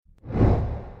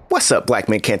What's up, Black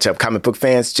Men Can't Jump comic book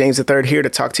fans? James III here to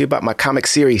talk to you about my comic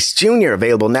series, Junior,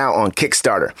 available now on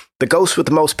Kickstarter. The ghost with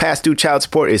the most past due child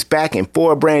support is back in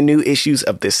 4 brand new issues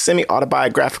of this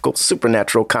semi-autobiographical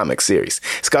supernatural comic series.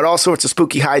 It's got all sorts of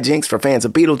spooky hijinks for fans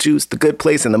of Beetlejuice, The Good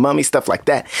Place, and The Mummy, stuff like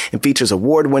that, and features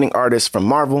award-winning artists from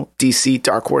Marvel, DC,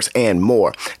 Dark Horse, and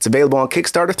more. It's available on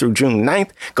Kickstarter through June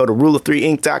 9th. Go to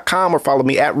rule3inc.com or follow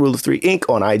me at rule3inc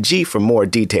on IG for more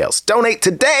details. Donate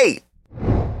today!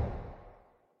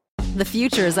 The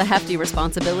future is a hefty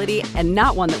responsibility and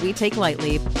not one that we take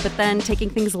lightly. But then taking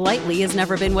things lightly has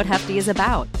never been what Hefty is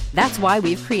about. That's why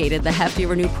we've created the Hefty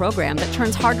Renew program that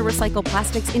turns hard-to-recycle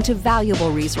plastics into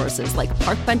valuable resources like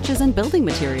park benches and building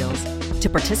materials. To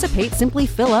participate, simply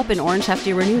fill up an orange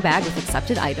Hefty Renew bag with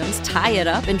accepted items, tie it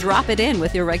up, and drop it in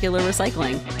with your regular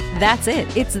recycling. That's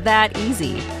it. It's that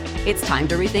easy. It's time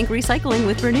to rethink recycling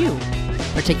with Renew.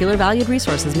 Particular valued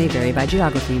resources may vary by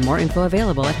geography. More info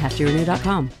available at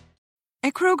heftyrenew.com.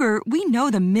 At Kroger, we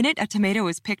know the minute a tomato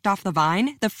is picked off the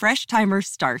vine, the fresh timer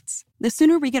starts. The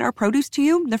sooner we get our produce to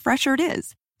you, the fresher it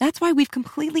is. That's why we've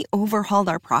completely overhauled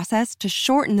our process to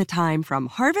shorten the time from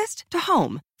harvest to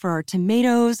home for our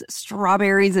tomatoes,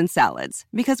 strawberries, and salads.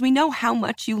 Because we know how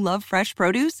much you love fresh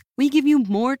produce, we give you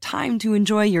more time to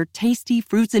enjoy your tasty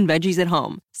fruits and veggies at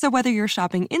home. So whether you're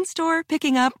shopping in-store,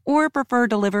 picking up, or prefer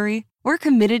delivery, we're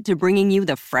committed to bringing you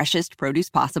the freshest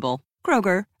produce possible.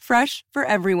 Kroger, fresh for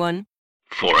everyone.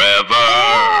 Forever.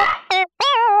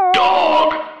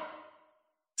 Dog.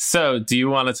 So, do you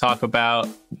want to talk about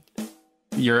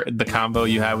the combo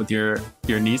you had with your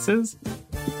nieces?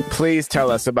 Please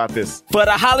tell us about this. For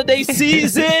the holiday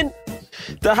season,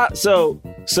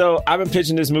 so I've been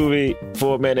pitching this movie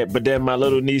for a minute, but then my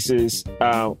little nieces,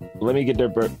 let me get their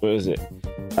birth. What is it?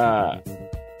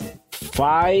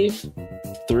 5,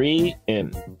 3,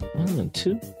 and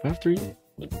 2. 5, 3.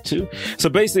 2. So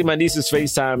basically, my nieces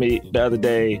FaceTimed me the other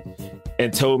day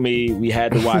and told me we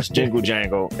had to watch Jingle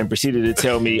Jangle and proceeded to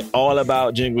tell me all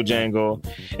about Jingle Jangle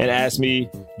and asked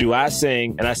me, do I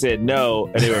sing? And I said no,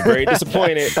 and they were very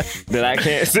disappointed that I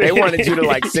can't sing. They wanted you to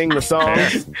like sing the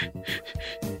songs.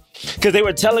 Because they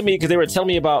were telling me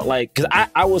about like, because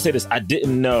I will say this, I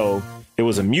didn't know it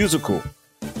was a musical.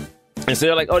 And so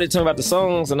they're like, oh, they're talking about the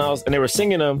songs, and they were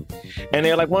singing them, and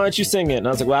they're like, why aren't you singing? And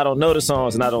I was like, well, I don't know the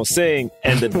songs, and I don't sing.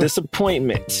 And the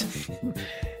disappointment,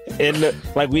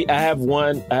 I have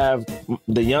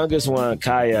the youngest one,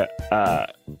 Kaya.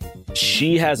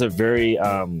 She has a very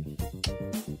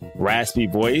raspy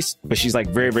voice, but she's like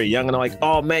very, very young, and I'm like,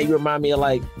 oh man, you remind me of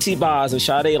like T-Boz and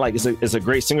Sade. Like it's a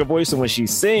great singer voice, and when she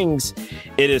sings,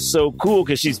 it is so cool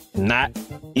because she's not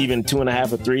even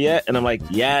 2.5 or 3 yet, and I'm like,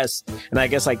 yes. And I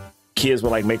guess like kids would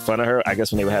like make fun of her, I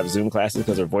guess, when they would have Zoom classes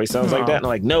because her voice sounds like that. And I'm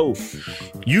like, no,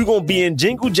 you gonna be in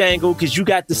Jingle Jangle because you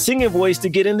got the singing voice to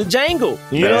get in the jangle.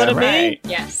 You know what I mean?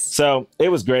 Yes. So it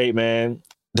was great, man.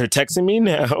 They're texting me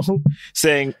now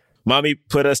saying, "Mommy,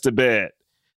 put us to bed.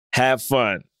 Have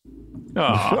fun."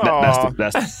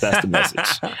 That's the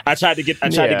message. I tried to get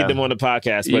them on the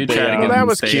podcast, but that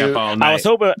was cute. I was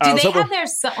hoping. Do they have their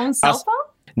own cell phone?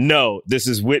 No, this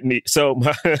is Whitney. So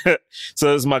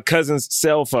it's my cousin's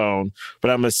cell phone,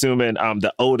 but I'm assuming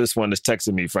the oldest one is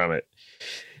texting me from it.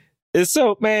 It's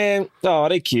so, man, oh,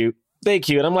 they cute. They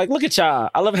cute. I'm like, look at y'all.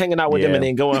 I love hanging out with them and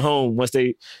then going home once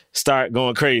they start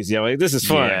going crazy. I'm like, this is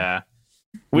fun. Yeah.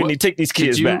 Whitney, take these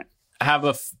kids back. Have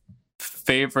a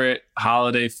favorite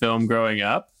holiday film growing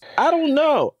up? I don't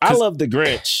know. I love The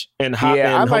Grinch and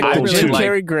I like the Jim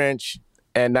Carrey Grinch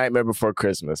and Nightmare Before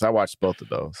Christmas. I watched both of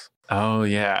those. Oh,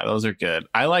 yeah, those are good.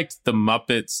 I liked the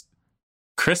Muppets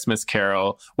Christmas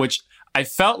Carol, which I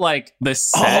felt like the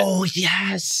set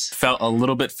felt a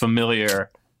little bit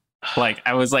familiar. Like,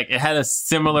 I was like, it had a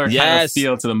similar kind of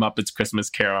feel to the Muppets Christmas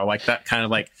Carol, like that kind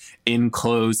of like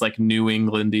enclosed, like New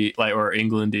Englandy, like, or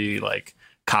Englandy, like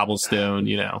cobblestone,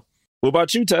 you know. What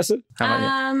about you, Tessa? How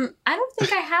about you? I don't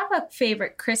think I have a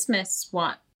favorite Christmas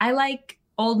one. I like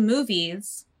old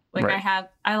movies. Like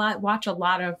I watch a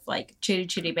lot of like Chitty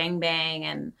Chitty Bang Bang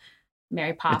and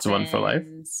Mary Poppins. It's a Wonderful Life.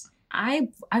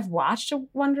 I've watched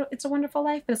It's a Wonderful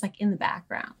Life, but it's like in the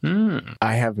background.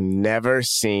 I have never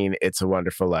seen It's a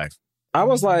Wonderful Life. I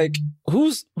was like,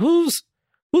 whose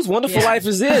Wonderful Life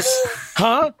is this?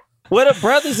 Huh? Where the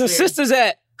brothers and sisters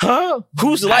at? Huh?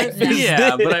 Whose life is this?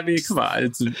 Yeah, but I mean, come on.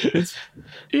 It's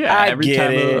every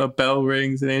time a bell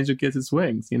rings, an angel gets its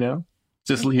wings, you know?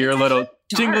 Just hear a little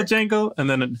jingle jangle, and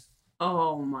then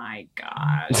oh my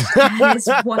God. That is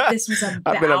what this was about.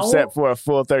 I've been upset for a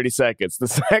full 30 seconds. The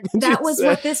second that was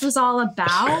what this was all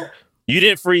about. You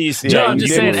didn't freeze. No, I'm you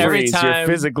just didn't saying every freeze. time You're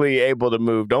physically able to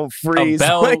move. Don't a freeze.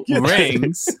 bell like you-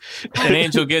 rings, an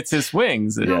angel gets his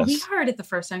wings. No, we heard it the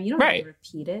first time. You don't have to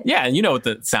repeat it. Yeah, and you know what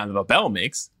the sound of a bell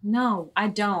makes. No, I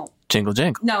don't. Jingle,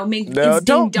 jangle. No, No, it's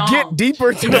don't ding dong. get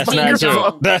deeper to the That's not true.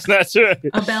 dong. That's not true.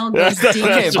 A bell goes ding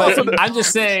Okay, dong. but I'm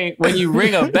just saying, when you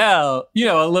ring a bell,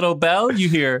 a little bell, you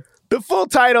hear The full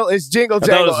title is Jingle thought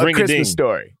it Jangle, was A Ring-a-ding. Christmas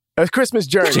Story. A Christmas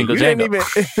Journey. Jingle you didn't Jangle.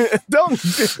 even... Don't do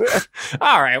that.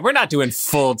 all right, we're not doing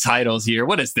full titles here.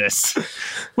 What is this?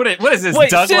 What is this? Wait,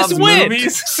 Doug sis Loves win.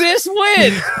 Movies? Sis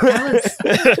win.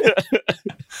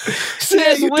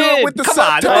 Sis you do win. it with the Come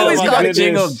on, subtitles. always my got goodness.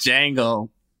 Jingle Jangle.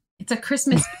 It's a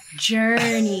Christmas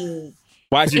journey.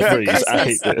 Why'd you freeze? Christmas I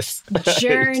hate this.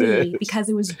 Journey. Because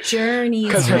it was Journey.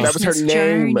 Because that was her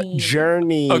name.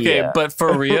 Journey. Okay, but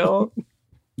for real,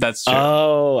 that's true.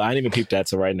 Oh, I didn't even peep that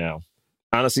till right now.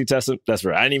 Honestly, Tessa, that's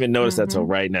right. I didn't even notice that till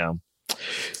right now.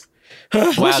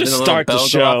 Wow, Let's did a just little start the bell go off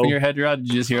show. in your head, Rod? Did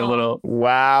you just hear a little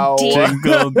Wow.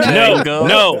 jingle, No, jangle?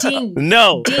 no, Ding.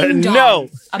 no, Ding dong. no.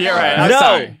 You're right.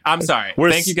 No. I'm sorry. We're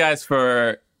Thank you guys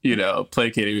for,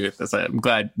 placating me with this. I'm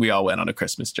glad we all went on a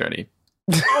Christmas journey.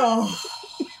 Oh.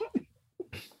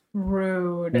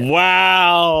 Rude.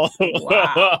 Wow.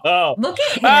 Wow. Look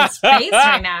at his face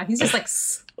right now. He's just like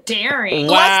staring.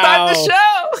 Wow. Let's start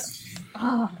the show.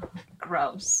 Oh,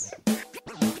 gross.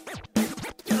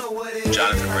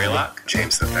 Jonathan Raylock,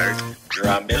 James the Third,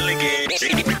 Drum Milligan.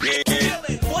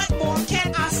 What more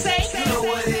can I say? You know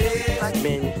what it is. Black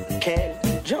men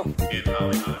can't jump.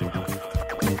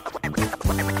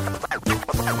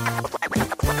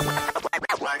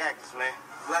 Black actors, man.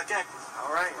 Black actors.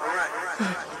 All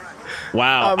right.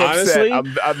 Wow. I'm Honestly,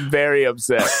 upset. I'm very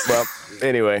upset. Well,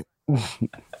 anyway.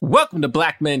 Welcome to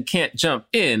Black Men Can't Jump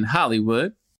in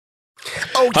Hollywood.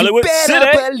 Oh, you Hollywood better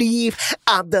City. believe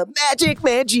I'm the Magic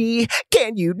Man G.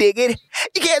 Can you dig it?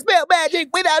 You can't spell magic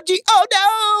without G.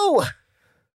 Oh,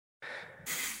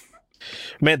 no.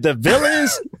 man, the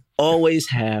villains always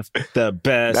have the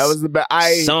best That was the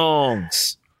best.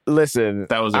 songs. Listen.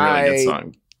 That was a really good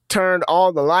song. Turned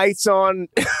all the lights on.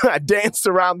 I danced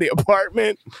around the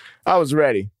apartment. I was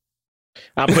ready.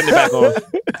 I'm putting it back on.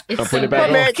 It's I'm putting so it back My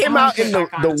on. man came out in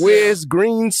the Wiz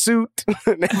green suit.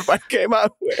 And everybody came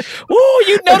out with Ooh,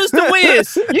 you noticed the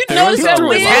whiz. You noticed was that a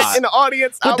threw his lot. whiz. hat in the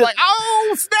audience. I was like,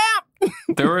 oh, snap.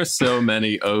 There were so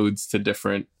many odes to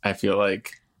different, I feel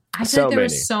like. I So said there many.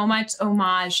 was so much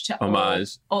homage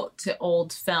to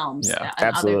old films Yeah, and other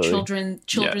absolutely. children's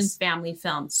Yes. family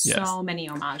films. Yes. So many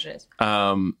homages.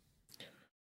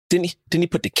 Didn't he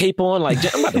put the cape on? Like,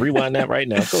 I'm about to rewind that right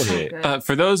now. Go ahead.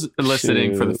 For those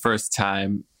listening for the Shoot. first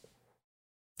time,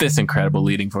 this incredible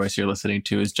leading voice you're listening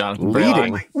to is Jonathan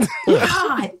Leading. Braylock.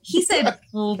 God, he said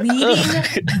leading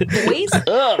voice.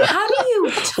 How do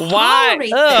you Why?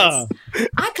 tolerate this?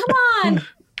 Come on.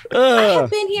 I have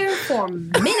been here for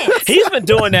minutes. He's been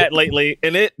doing that lately,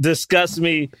 and it disgusts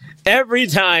me every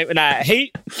time, and I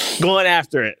hate going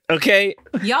after it. Okay,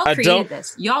 Y'all I created don't-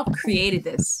 this. Y'all created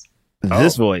this.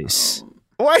 this voice.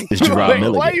 Why, It's Gerard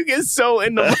Milligan. why you get so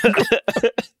in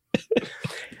the...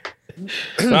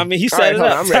 I mean, he All set right, it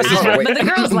hold on, up. I'm ready. I know, Wait. but the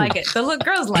girls like it. The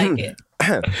girls like it.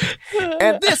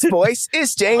 And this voice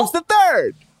is James the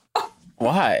Third.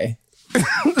 Why?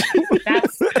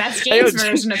 That's James'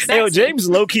 version of sexy. Hey, yo, James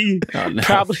low key Oh, no.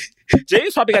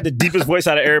 James probably got the deepest voice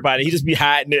out of everybody. He just be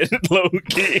hiding it low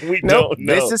key. We Nope, don't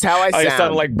know. this is how I Oh, he sound.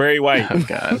 sounded like Barry White. Oh,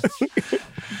 God.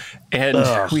 And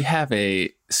we have a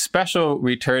special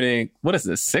returning, what is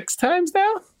this, 6 times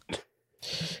now?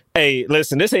 Hey,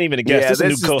 listen, this ain't even a guest. Yeah, this is a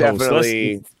this new is co-host.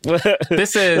 definitely-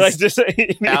 This is like, this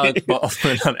ain't- Alec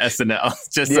Baldwin on SNL.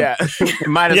 Just Yeah. it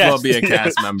might as Yes. well be a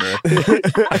cast member.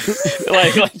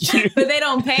 like you. But they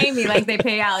don't pay me like they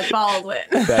pay Alec Baldwin.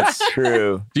 That's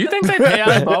true. Do you think they pay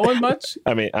Alec Baldwin much?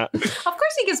 I mean, Of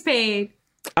course he gets paid.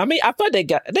 I thought they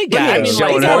got. I I mean, mean, like,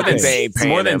 like, more more than than, they it's paying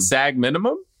more than him. SAG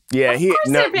minimum? Yeah, he course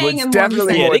they're paying was him more than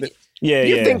definitely SAG. more Yeah, than... yeah,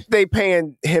 You yeah. think they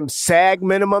paying him SAG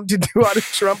minimum to do all the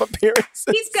Trump appearances?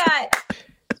 He's got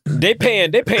they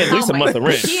paying at least a month of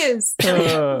rent. He is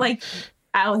like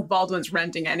Alec Baldwin's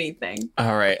renting anything.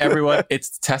 All right, everyone,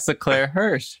 it's Tessa Claire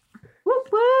Hirsch. Whoop,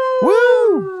 whoop.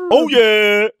 Woo! Oh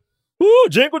yeah. Woo,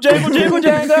 jingle, jangle, jingle,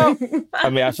 jangle.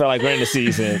 I mean, I felt like we're in the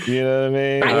season. You know what I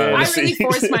mean? I We're in the really season.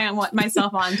 forced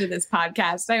myself onto this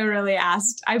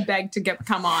podcast. I begged to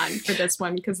come on for this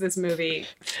one because this movie,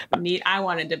 I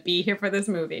wanted to be here for this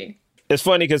movie. It's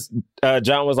funny because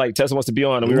John was like, Tessa wants to be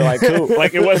on, and we were like, cool.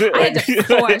 Like, it wasn't I like, had to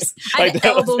force. I had to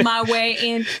that was- elbow my way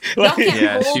in. Y'all Like, can't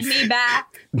yeah, hold she- me back.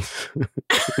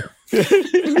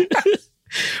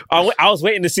 I was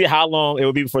waiting to see how long it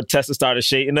would be before Tessa started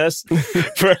shading us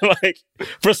for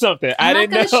something. I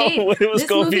didn't know what it was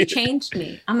going to be. This movie changed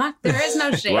me. There is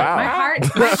no shade. Wow. My heart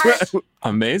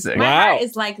Amazing. My heart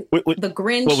is like the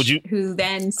Grinch who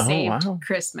then saved wow.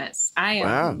 Christmas. I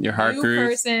am Your heart grew.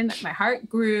 person. My heart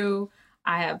grew.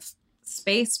 I have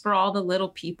space for all the little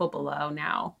people below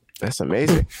now. That's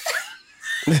amazing.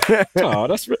 Oh,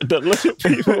 that's the little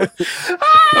people.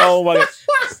 Oh my God.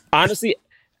 Honestly,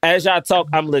 as y'all talk,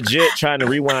 I'm legit trying to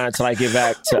rewind till I get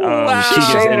back to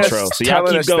Keegan's intro. So y'all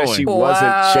keep going. That she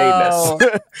wasn't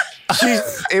shading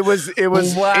us. It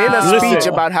was in a speech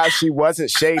about how she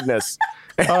wasn't shading us.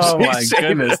 Oh my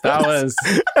goodness, that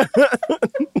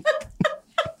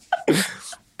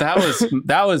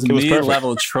was me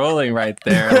level trolling right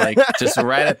there, like just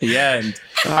right at the end.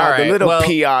 All right, the little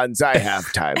peons I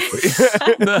have time for.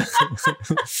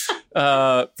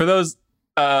 For those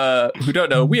who don't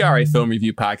know, we are a film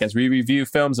review podcast. We review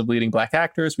films of leading Black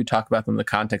actors. We talk about them in the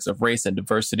context of race and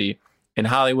diversity in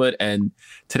Hollywood. And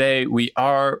today we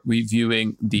are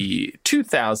reviewing the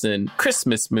 2000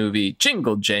 Christmas movie,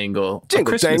 Jingle Jangle.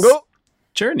 Jingle Jangle.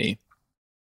 Journey.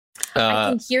 I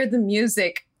can hear the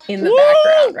music in the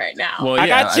background right now. Well, I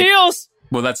got chills.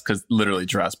 Well, that's because literally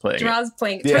Gerard's playing. Gerard's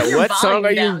playing. Yeah, what song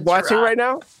are you watching right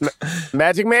now?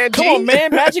 Magic Man G? Come on,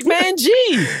 man. Magic Man G.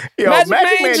 Yo,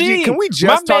 Magic Man G. Can we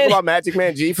just talk about Magic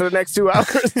Man G for the next 2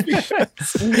 hours?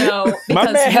 No, because my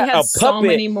man had a puppet. So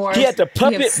many more. He had the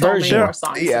puppet version. More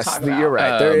songs yes, to talk about. you're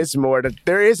right. There is more.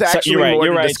 There is actually more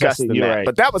to discuss than that. Right.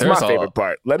 But that was my favorite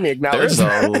part. Let me acknowledge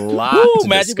there's a lot to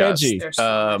Magic Man discuss. G. There's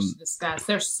so much to discuss.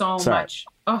 There's so much.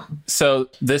 Oh. So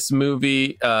this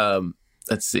movie,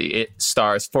 let's see, it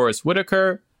stars Forrest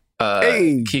Whitaker,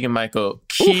 Keegan-Michael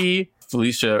Key,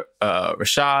 Felicia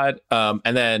Rashad,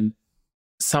 and then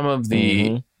some of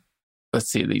the, let's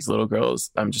see, these little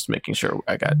girls. I'm just making sure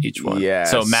I got each one.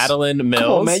 Yes. So Madeline Mills.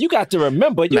 Come on, man, you got to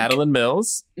remember. Madeline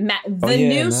Mills.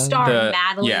 New star,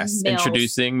 Madeline Mills.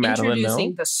 Introducing Madeline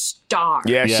Introducing the star.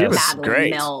 Yeah, she was Madeline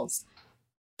great. Mills.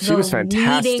 She was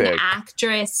fantastic. Leading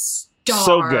actress, star.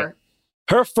 So good.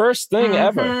 Her first thing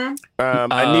ever.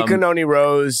 Anika Noni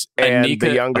Rose and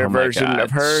the younger version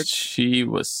of her. She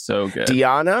was so good.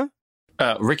 Deanna.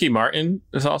 Ricky Martin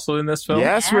is also in this film.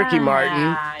 Yes, Ricky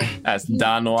Martin. As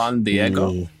Don Juan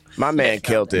Diego. My man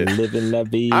killed it. Living la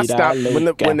vida I stopped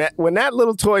when that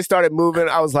little toy started moving.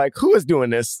 I was like, "Who is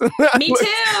doing this?" Me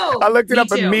too. I looked it up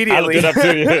immediately. I looked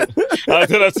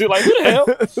it up too. Like, who the hell?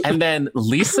 And then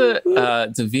Lisa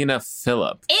Davina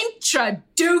Phillip.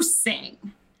 Introducing.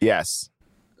 Yes.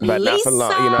 But not for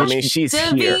long. You know what I mean? She's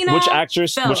here. Which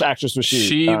actress was she?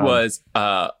 She was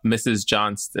Mrs.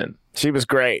 Johnston. She was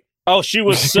great. Oh, she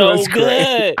was so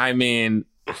good. I mean,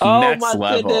 next my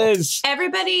level. Goodness.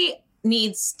 Everybody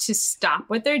needs to stop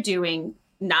what they're doing,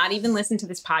 not even listen to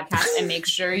this podcast, and make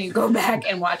sure you go back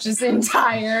and watch this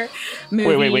entire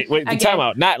movie. Wait. Again, time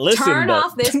out. Not listen. Turn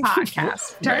off this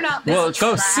podcast. Turn off this. Well,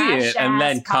 go see it and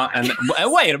then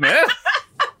wait a minute.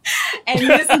 And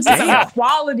listen to some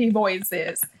quality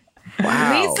voices.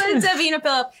 Wow. Lisa Davina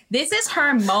Phillip, this is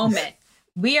her moment.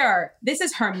 This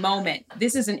is her moment.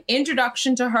 This is an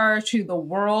introduction to her, to the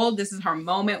world. This is her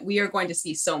moment. We are going to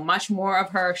see so much more of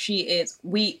her.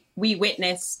 We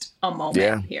witnessed a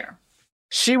moment here.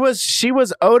 She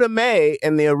was Oda Mae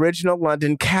in the original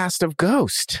London cast of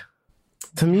Ghost,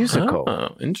 the musical.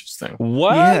 Oh, interesting.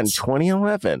 What? Yeah, in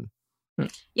 2011.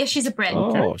 Yeah, she's a Brit.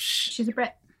 Oh, she's a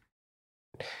Brit.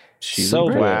 So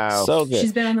good. So good.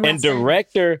 She's been on the and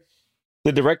director.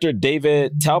 The director,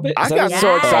 David Talbot. I got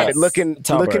so excited looking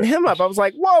him up. I was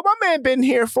like, "Whoa, my man been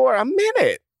here for a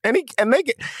minute." And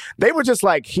they were just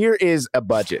like, "Here is a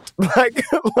budget." like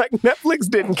Netflix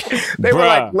didn't care. They were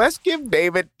like, "Let's give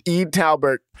David E.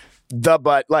 Talbot the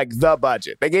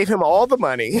budget." They gave him all the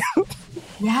money.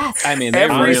 Yes. I mean,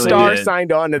 every really star did.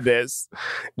 signed on to this.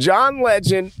 John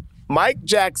Legend, Mike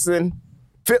Jackson.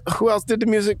 Who else did the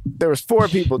music? There was 4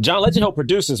 people. John Legend helped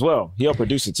produce as well. He helped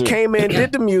produce it too. Came in,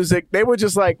 did the music. They were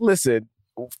just like, listen,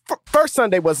 First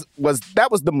Sunday was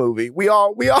the movie. We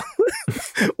all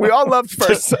loved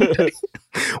First Sunday.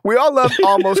 We all loved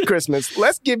Almost Christmas.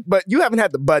 But you haven't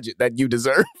had the budget that you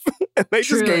deserve. And they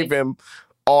just gave him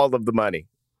all of the money.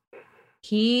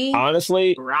 He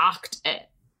honestly rocked it.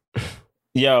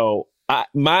 Yo, I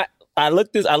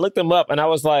looked them up and I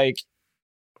was like,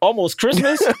 Almost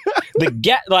Christmas.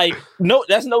 That's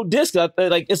no disc.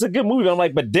 Like, it's a good movie. I'm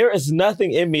like, but there is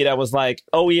nothing in me that was like,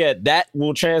 oh yeah, that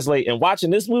will translate. And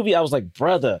watching this movie, I was like,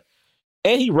 brother,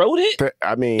 And he wrote it?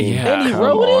 I mean, and he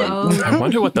wrote it? I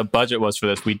wonder what the budget was for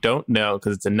this. We don't know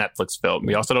because it's a Netflix film.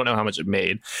 We also don't know how much it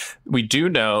made. We do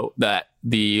know that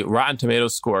the Rotten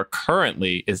Tomatoes score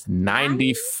currently is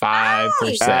 95%.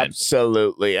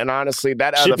 Absolutely. And honestly,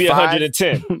 that should be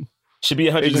 110. Should be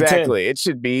 110. Exactly. It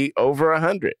should be over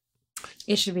 100.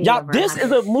 It should be. Y'all, this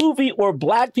is a movie where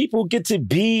Black people get to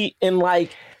be in,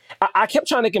 like, I kept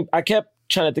trying to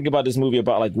think about this movie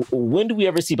about, like, when do we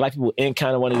ever see Black people in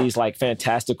kind of one of these, like,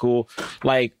 fantastical,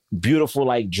 like, beautiful,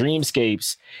 like,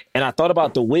 dreamscapes? And I thought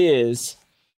about The Wiz,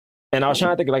 and I was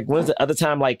trying to think, like, when's the other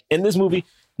time, like, in this movie,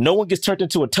 no one gets turned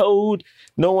into a toad,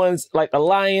 no one's like a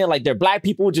lion, like, they're Black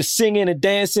people just singing and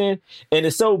dancing, and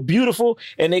it's so beautiful,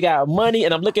 and they got money,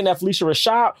 and I'm looking at Felicia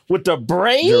Rashad with the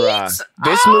braids.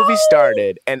 This movie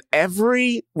started, and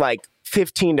every, like,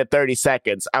 15 to 30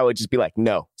 seconds, I would just be like,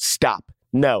 no, stop.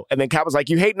 No. And then Kat was like,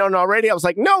 you hating on it already? I was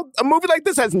like, no, a movie like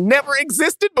this has never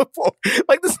existed before.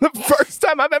 Like, this is the first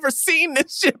time I've ever seen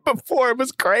this shit before. It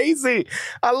was crazy.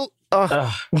 Oh,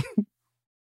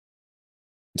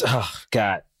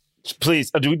 God.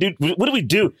 Please. What do we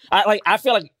do? I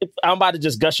feel like I'm about to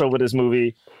just gush over this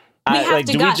movie. We have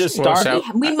to gush. We just start?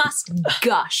 We must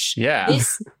gush. Yeah.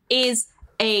 This is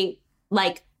a,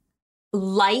 like,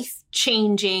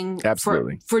 life-changing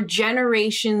for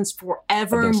generations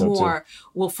forevermore.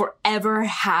 Will forever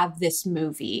have this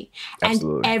movie.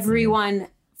 Absolutely. And everyone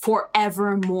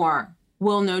forevermore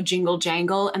will know Jingle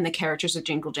Jangle and the characters of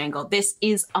Jingle Jangle. This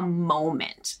is a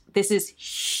moment. This is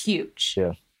huge.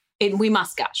 Yeah. We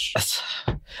must gush.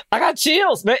 I got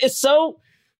chills, man. It's so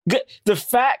good. The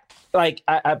fact, like,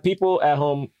 I people at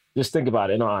home, just think about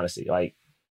it, in all honesty. Like,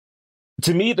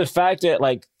 to me, the fact that,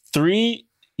 like, 3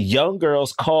 young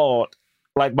girls called,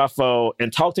 like, my phone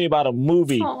and talked to me about a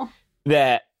movie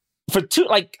that for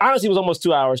honestly, it was almost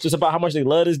 2 hours, just about how much they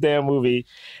love this damn movie.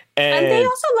 And they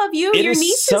also love you. Your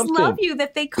nieces love you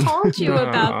that they called you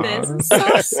about this. It's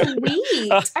so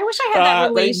sweet. I wish I had that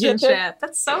relationship.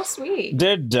 That's so sweet.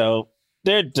 They're dope.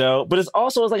 But it's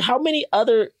also, it's like, how many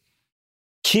other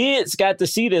kids got to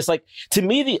see this? Like, to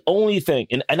me, the only thing,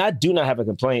 and I do not have a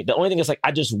complaint, the only thing is, like,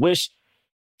 I just wish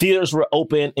theaters were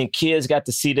open and kids got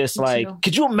to see this. Like,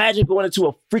 could you imagine going into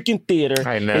a freaking theater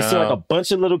and seeing, like, a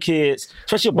bunch of little kids,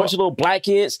 especially a bunch of little Black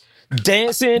kids,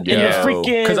 dancing in the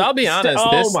freaking... Because I'll be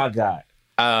honest, my God.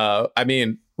 I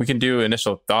mean, we can do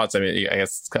initial thoughts. I mean, I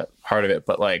guess it's part of it,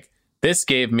 but, like, this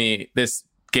gave me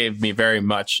very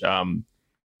much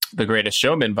The Greatest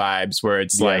Showman vibes, where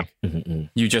it's like,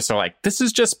 you just are like, this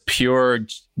is just pure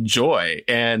joy.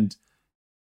 And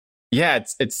yeah,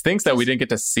 it's things that we didn't get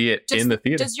to see it in the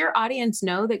theater. Does your audience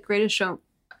know that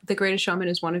The Greatest Showman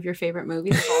is one of your favorite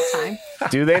movies of all time?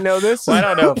 Do they know this? Well, I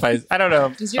don't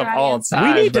know if all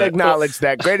time. We need to acknowledge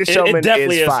that Greatest Showman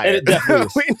is fire. It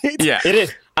definitely is. Yeah, it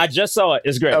is. I just saw it.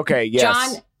 It's great. Okay,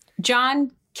 yes.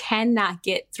 John cannot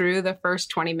get through the first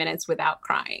 20 minutes without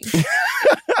crying.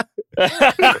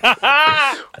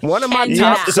 One of my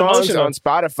top songs on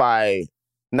Spotify,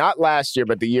 not last year,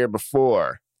 but the year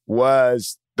before,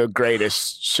 was The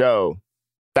Greatest Show.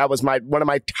 That was one of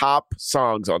my top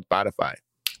songs on Spotify.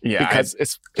 Yeah, because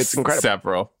it's incredible.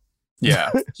 Several.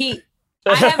 Yeah.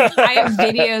 I have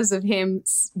videos of him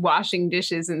washing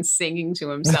dishes and singing to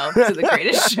himself to The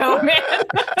Greatest Showman.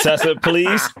 Tessa,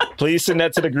 please send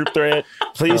that to the group thread.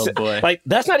 Please, like,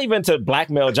 that's not even to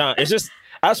blackmail John. It's just,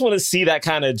 I just want to see that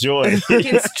kind of joy.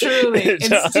 It's truly,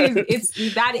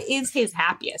 that is his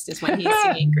happiest, is when he's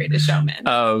singing Greatest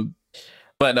Showman.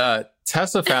 But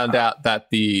Tessa found out that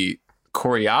the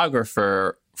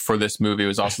choreographer for this movie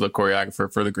was also the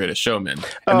choreographer for The Greatest Showman.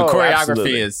 And the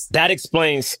choreography is... That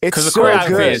explains... Because the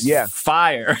choreography is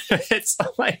fire. It's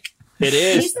like... It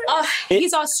is.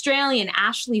 He's Australian,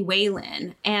 Ashley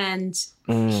Whalen, and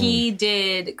he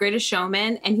did Greatest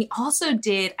Showman, and he also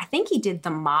did, I think he did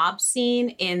the mob scene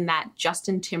in that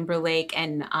Justin Timberlake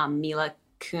and Mila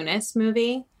Kunis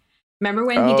movie. Remember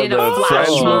when he did a flash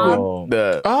mob?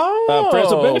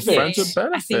 Friends with Benefits. Friends with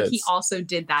Benefits. I think he also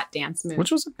did that dance movie.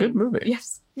 Which was a good movie.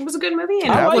 Yes, it was a good movie.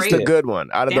 And that was the good one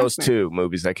out of those two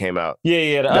movies that came out.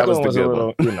 Yeah, that was the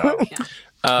good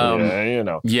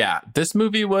one. Yeah, this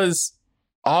movie was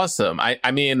awesome.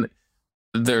 I mean,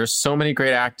 there's so many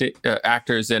great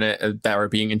actors in it that were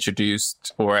being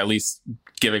introduced, or at least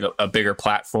giving a bigger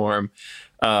platform.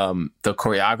 The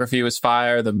choreography was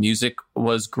fire. The music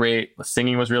was great. The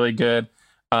singing was really good.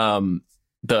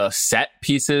 The set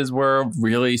pieces were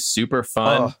really super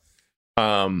fun.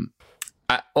 I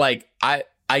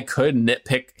could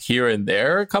nitpick here and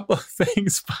there a couple of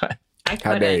things, but I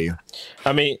couldn't. How dare you?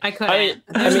 I mean, I couldn't.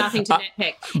 There's nothing to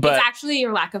nitpick. but- It's actually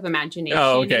your lack of imagination.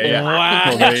 Oh, okay, yeah.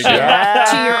 Wow. There you go.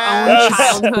 To your own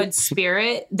childhood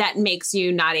spirit that makes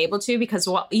you not able to, because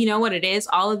you know what it is?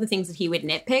 All of the things that he would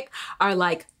nitpick are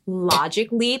like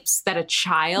logic leaps that a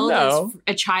child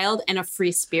and a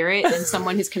free spirit and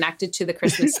someone who's connected to the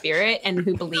Christmas spirit and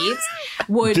who believes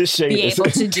would be able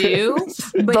to do.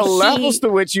 But the levels to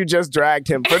which you just dragged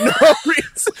him for no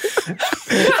reason.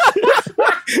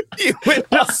 You went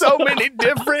to so many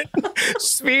different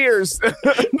spheres.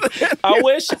 I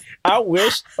wish,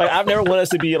 like, I've never wanted us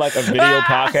to be like a video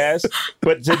podcast,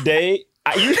 but today,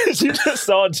 you just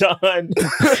saw John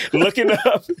looking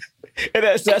up, and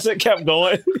that session kept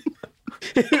going.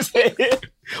 His head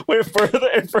went further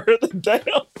and further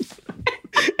down,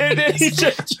 and then he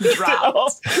just dropped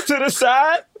off to the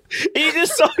side. He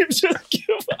just saw him just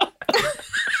give up.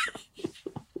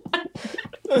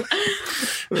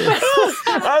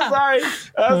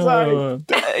 I'm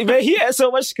sorry. Man, he had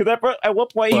so much, because at one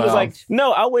point he was like,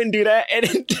 no, I wouldn't do that. And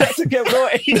then Jackson kept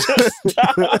going and he just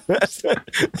stopped.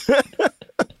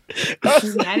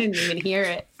 I didn't even hear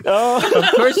it. Of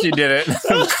course you did it.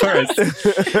 Of course.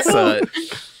 So,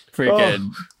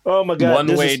 freaking oh my God.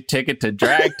 one-way ticket to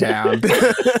Dragtown.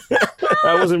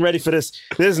 I wasn't ready for this.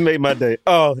 This made my day.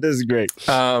 Oh, this is great.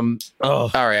 All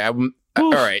right.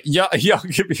 All right. Y'all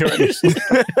give me your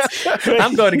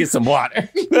I'm going to get some water.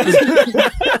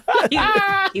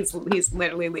 He's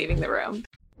literally leaving the room.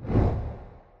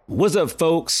 What's up,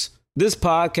 folks? This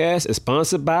podcast is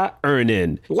sponsored by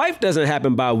Earnin. Life doesn't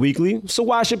happen bi-weekly, so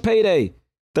why should payday?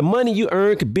 The money you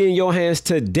earn could be in your hands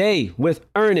today with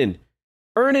Earnin.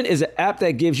 Earnin is an app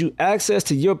that gives you access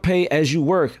to your pay as you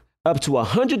work, up to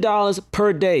 $100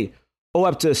 per day, or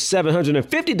up to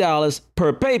 $750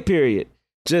 per pay period.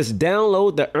 Just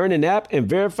download the Earnin app and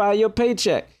verify your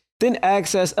paycheck. Then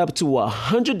access up to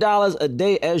 $100 a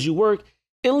day as you work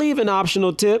and leave an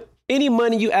optional tip. Any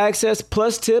money you access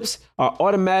plus tips are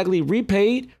automatically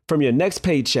repaid from your next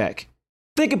paycheck.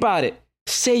 Think about it.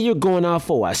 Say you're going out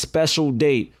for a special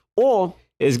date, or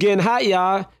it's getting hot,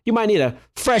 y'all. You might need a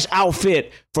fresh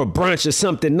outfit for brunch or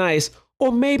something nice,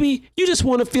 or maybe you just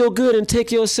want to feel good and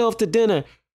take yourself to dinner.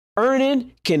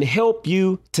 Earnin can help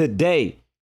you today.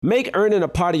 Make Earnin a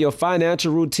part of your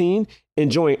financial routine and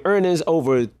join Earnin's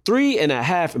over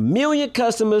 3.5 million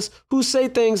customers who say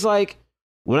things like,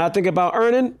 when I think about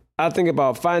Earnin, I think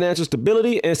about financial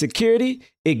stability and security.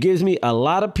 It gives me a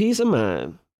lot of peace of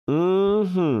mind.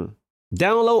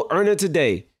 Download Earnin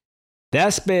today.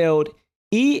 That's spelled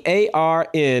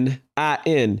EARNIN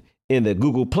in the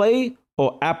Google Play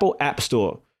or Apple App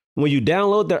Store. When you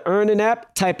download the Earnin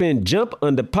app, type in Jump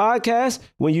Under Podcast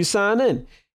when you sign in.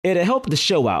 It'll help the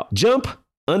show out. Jump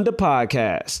Under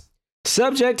Podcast.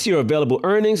 Subject to your available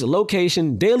earnings,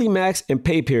 location, daily max, and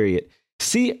pay period.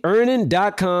 See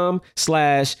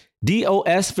earnin.com/DOS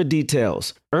for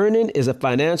details. Earnin is a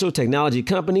financial technology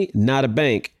company, not a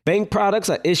bank. Bank products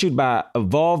are issued by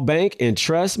Evolve Bank and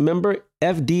Trust, member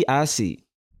FDIC.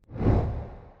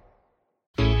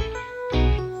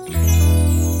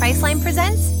 Priceline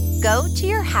presents Go to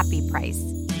Your Happy Price.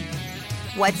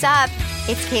 What's up?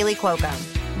 It's Kaylee Cuoco.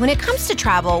 When it comes to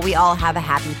travel, we all have a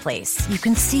happy place. You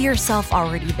can see yourself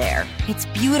already there. It's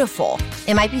beautiful.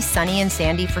 It might be sunny and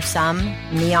sandy for some,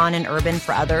 neon and urban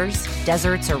for others,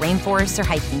 deserts or rainforests or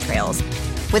hiking trails.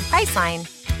 With Priceline,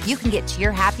 you can get to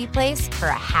your happy place for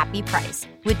a happy price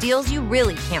with deals you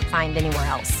really can't find anywhere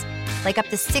else. Like up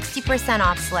to 60%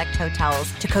 off select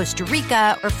hotels to Costa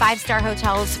Rica or 5-star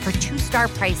hotels for 2-star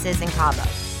prices in Cabo.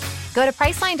 Go to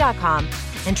Priceline.com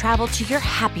and travel to your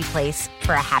happy place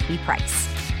for a happy price.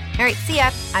 All right, see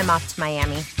ya. I'm off to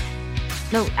Miami.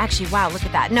 No, actually, wow, look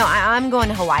at that. No, I'm going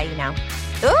to Hawaii now.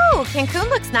 Ooh, Cancun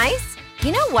looks nice.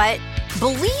 You know what?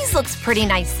 Belize looks pretty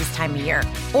nice this time of year.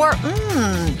 Or,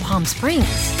 Palm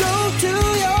Springs. Go to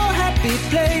your happy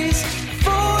place for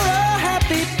a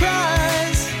happy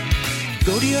price.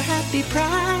 Go to your happy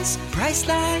price,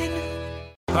 Priceline.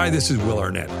 Hi, this is Will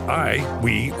Arnett.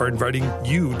 We are inviting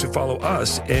you to follow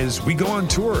us as we go on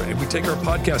tour and we take our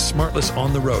podcast Smartless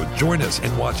on the road. Join us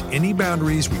and watch any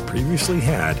boundaries we previously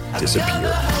had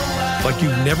disappear. Like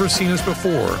you've never seen us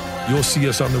before, you'll see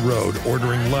us on the road,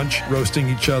 ordering lunch, roasting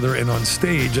each other, and on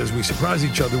stage as we surprise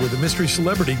each other with a mystery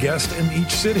celebrity guest in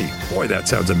each city. Boy, that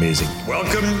sounds amazing.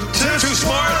 Welcome to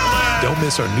Smartland! Don't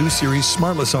miss our new series,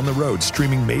 Smartless on the Road,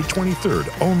 streaming May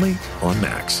 23rd, only on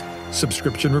Max.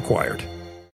 Subscription required.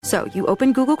 So, you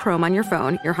open Google Chrome on your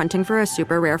phone, you're hunting for a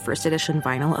super rare first edition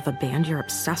vinyl of a band you're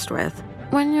obsessed with,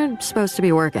 when you're supposed to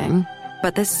be working.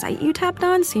 But this site you tapped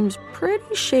on seems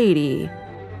pretty shady.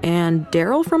 And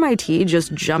Daryl from IT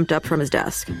just jumped up from his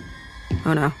desk.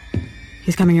 Oh no.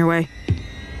 He's coming your way.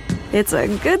 It's a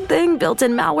good thing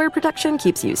built-in malware protection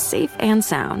keeps you safe and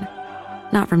sound.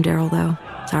 Not from Daryl, though.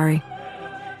 Sorry.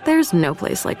 There's no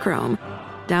place like Chrome.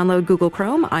 Download Google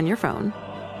Chrome on your phone.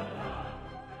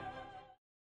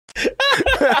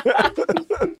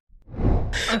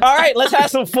 All right, let's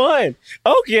have some fun.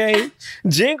 Okay.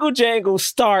 Jingle Jangle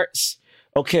starts,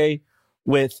 okay,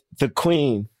 with the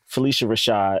queen, Felicia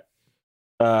Rashad,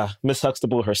 Miss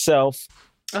Huxtable herself.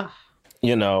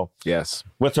 You know. Yes.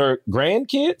 With her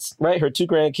grandkids, right? Her 2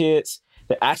 grandkids.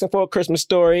 They're asking for a Christmas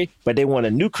story, but they want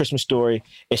a new Christmas story.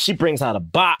 And she brings out a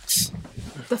box.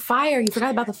 The fire. You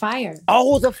forgot about the fire.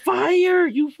 Oh, the fire.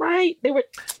 You're right. They were.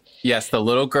 Yes, the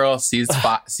little girl sees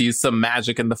some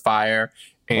magic in the fire,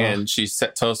 and she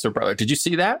tells her brother, "Did you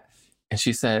see that?" And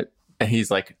she said, and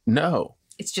he's like, "No,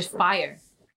 it's just fire."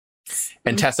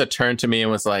 And Tessa turned to me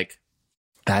and was like,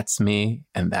 "That's me,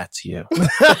 and that's you."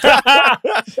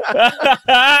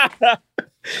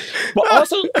 But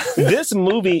also, this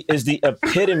movie is the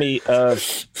epitome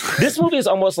of. This movie is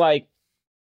almost like,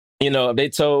 they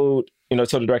told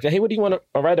the director, "Hey, what do you want to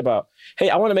write about?"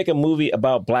 "Hey, I want to make a movie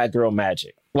about Black girl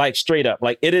magic." Like straight up,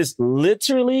 like it is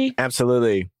literally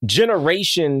absolutely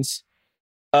generations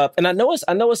of, and I know it's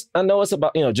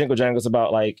about Jingle Jangle's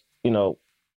about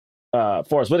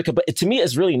Forrest Whitaker, but to me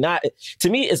it's really not. To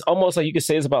me, it's almost like you could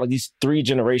say it's about like these 3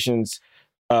 generations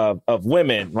of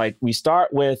women. Like we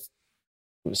start with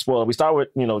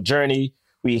Journey.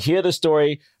 We hear the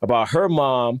story about her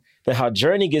mom, then how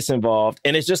Journey gets involved,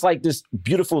 and it's just like this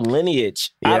beautiful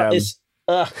lineage. Yeah.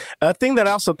 A thing that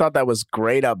I also thought that was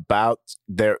great about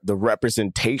the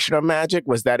representation of magic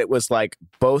was that it was like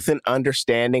both an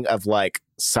understanding of like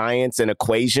science and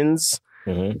equations,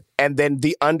 and then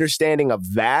the understanding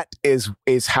of that is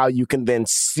how you can then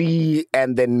see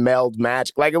and then meld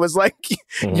magic. Like it was like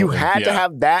you had to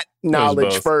have that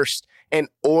knowledge first in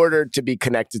order to be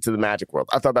connected to the magic world.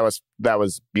 I thought that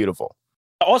was beautiful.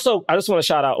 Also, I just want to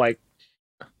shout out, like,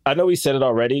 I know we said it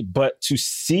already, but to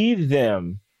see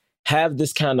them have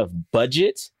this kind of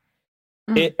budget,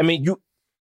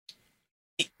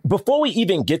 before we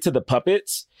even get to the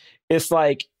puppets, it's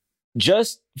like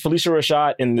just Felicia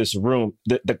Rashad in this room,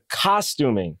 the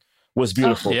costuming was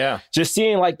beautiful. Just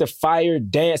seeing like the fire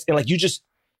dance and like you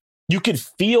could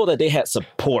feel that they had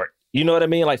support. You know what I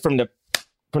mean? Like from the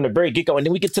very get-go. And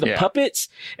then we get to the puppets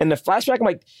and the flashback. I'm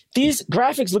like, these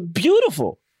graphics look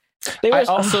beautiful. I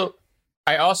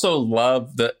also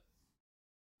love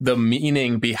the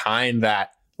meaning behind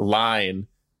that line.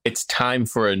 It's time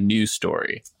for a new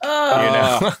story.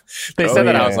 They said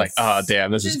that. I was like, oh,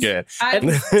 damn, this is good. I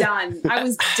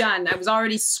was done. I was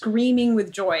already screaming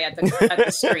with joy at the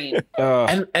screen.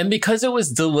 And because it was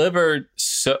delivered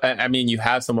so, I mean, you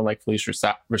have someone like Felicia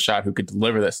Rashad who could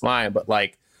deliver this line, but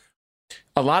like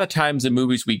a lot of times in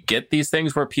movies, we get these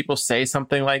things where people say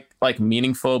something like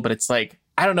meaningful, but it's like,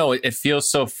 I don't know, it feels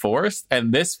so forced.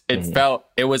 And this,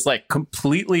 it was like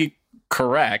completely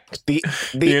correct. The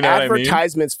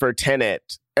advertisements for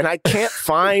Tenet, and I can't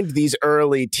find these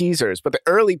early teasers, but the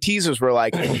early teasers were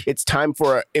like,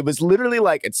 it was literally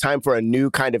like, it's time for a new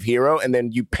kind of hero. And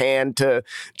then you pan to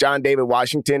John David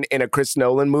Washington in a Chris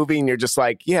Nolan movie. And you're just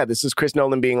like, yeah, this is Chris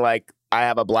Nolan being like, I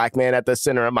have a black man at the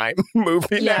center of my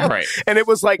movie now. Right. And it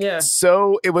was like,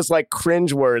 it was like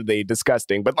cringeworthy,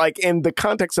 disgusting. But like in the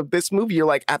context of this movie, you're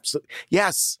like, absolutely,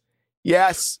 yes,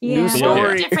 new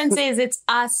story. The difference is it's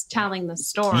us telling the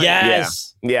story.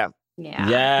 Yes. Yeah.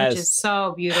 Which is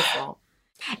so beautiful.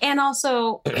 And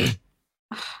also,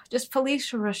 just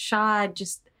Felicia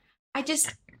Rashad,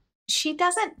 she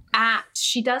doesn't act.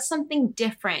 She does something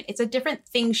different. It's a different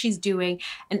thing she's doing.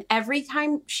 And every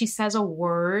time she says a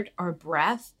word or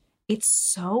breath, it's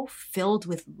so filled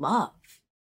with love.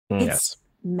 It's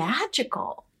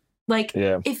magical. Like,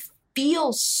 it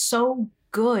feels so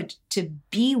good to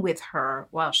be with her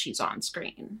while she's on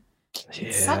screen.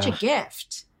 It's such a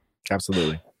gift.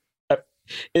 Absolutely.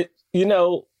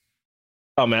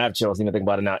 Oh man, I have chills even think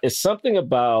about it now. It's something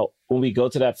about when we go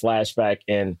to that flashback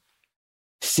and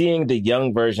seeing the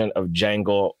young version of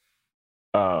Jangle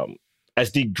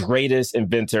as the greatest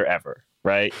inventor ever,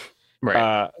 right?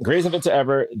 Greatest inventor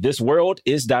ever. This world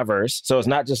is diverse. So it's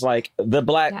not just like the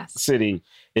black city.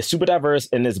 It's super diverse.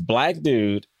 And this black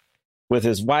dude with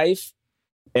his wife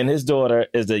and his daughter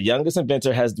is the youngest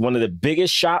inventor, has one of the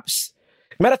biggest shops.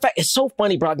 Matter of fact, it's so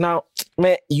funny, Brock. Now,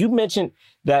 man, you mentioned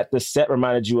that the set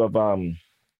reminded you of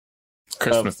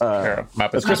Christmas Carol.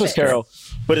 Christmas Carol.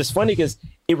 But it's funny because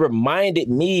it reminded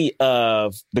me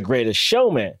of The Greatest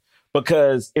Showman,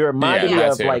 because it reminded me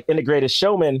of like in The Greatest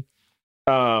Showman,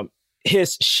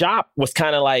 his shop was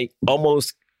kind of like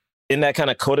almost in that kind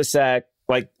of cul-de-sac.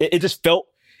 Like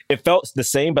it it felt the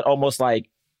same, but almost like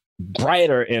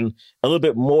brighter and a little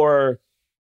bit more,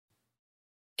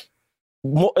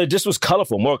 it just was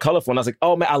colorful, more colorful. And I was like,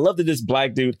 oh man, I love that this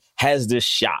black dude has this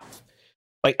shop.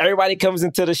 Like everybody comes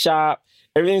into the shop,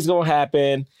 everything's going to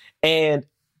happen. And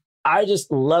I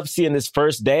just love seeing this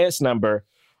first dance number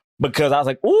because I was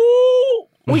like, ooh,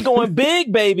 we going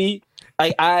big, baby.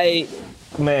 Like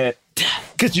man,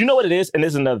 because you know what it is? And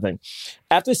this is another thing.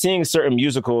 After seeing certain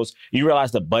musicals, you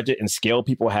realize the budget and scale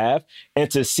people have. And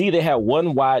to see they had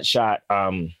one wide shot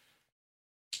when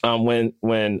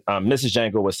Mrs.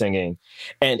 Jangle was singing,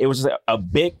 and it was just a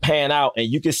big pan out, and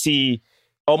you could see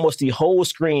almost the whole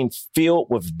screen filled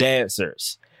with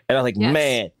dancers. And I was like,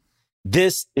 man,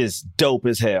 this is dope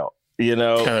as hell. You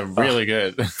know? Kind of really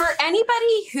good. For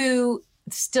anybody who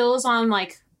still is on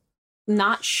like,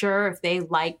 not sure if they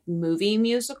like movie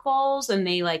musicals and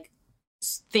they like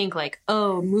think like,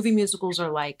 oh, movie musicals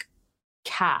are like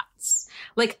Cats.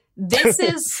 Like this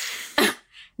is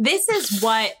this is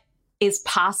what is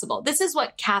possible. This is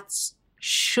what Cats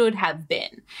should have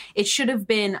been. It should have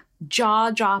been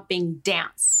jaw-dropping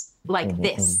dance like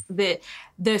this.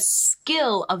 The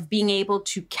skill of being able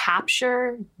to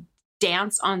capture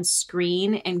dance on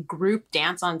screen and group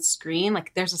dance on screen,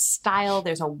 like there's a style,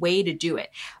 there's a way to do it.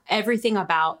 Everything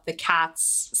about the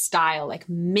Cats style like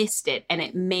missed it, and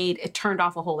it turned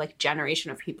off a whole like generation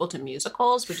of people to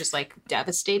musicals, which is like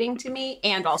devastating to me,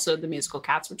 and also the musical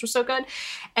Cats, which was so good.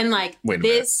 And like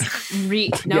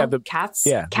Cats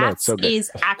so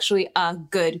is actually a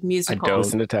good musical. I don't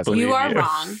listen to Tesla. You are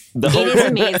wrong. It is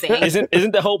amazing.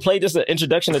 Isn't the whole play just an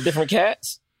introduction to different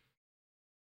cats?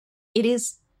 It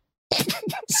is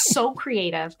so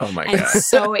creative and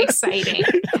so exciting.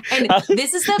 And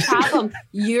this is the problem.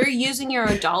 You're using your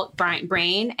adult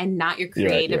brain and not your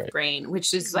creative brain,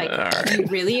 which is like, you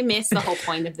really miss the whole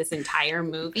point of this entire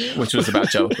movie. Which was about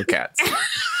Jellicle Cats.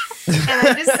 And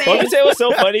I'm just saying. Let me tell you what's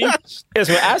so funny is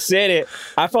when I said it,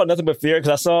 I felt nothing but fear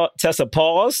because I saw Tessa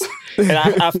pause and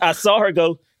I saw her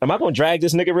go, am I going to drag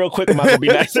this nigga real quick? Or am I going to be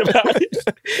nice about it?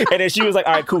 And then she was like,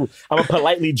 all right, cool. I'm going to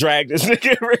politely drag this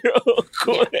nigga real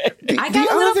quick. Yeah. I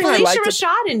got a little Felicia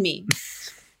Rashad in me.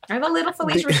 I have a little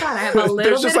Felicia Rashad. I have a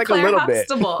little bit of Claire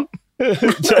Huxtable.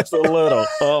 Just a little.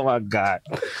 Oh my God.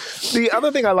 The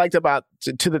other thing I liked about,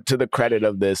 to the credit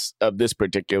of this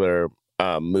particular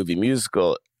movie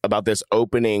musical, about this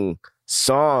opening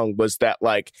song, was that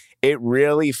like it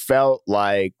really felt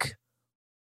like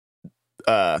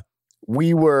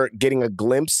we were getting a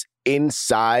glimpse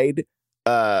inside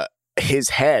his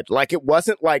head. Like it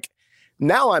wasn't like,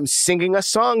 now I'm singing a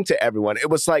song to everyone. It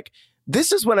was like,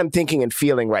 this is what I'm thinking and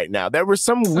feeling right now. There was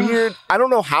some weird, I don't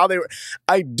know how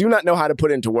I do not know how to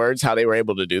put into words how they were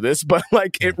able to do this, but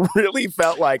like it really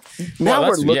felt like now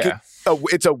we're looking,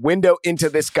 it's a window into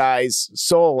this guy's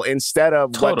soul instead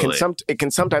of what it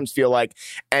can sometimes feel like,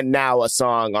 and now a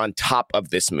song on top of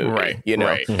this movie, right? You know?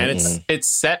 Right. And it's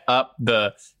set up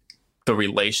the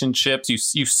relationships.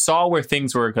 You saw where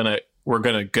things were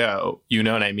gonna go. You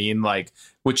know what I mean? Like,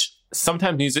 which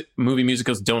sometimes movie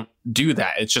musicals don't do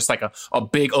that. It's just like a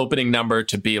big opening number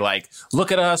to be like,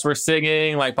 look at us, we're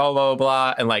singing, like blah blah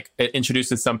blah, and like it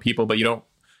introduces some people, but you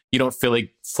don't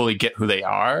fully get who they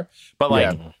are. But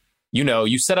like, you know,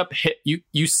 you set up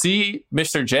you see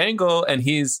Mr. Jangle, and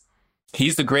he's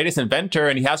the greatest inventor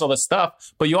and he has all this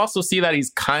stuff, but you also see that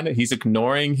he's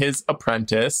ignoring his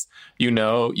apprentice. You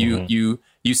know, you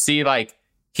see like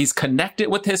he's connected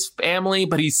with his family,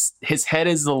 but his head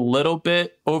is a little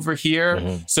bit over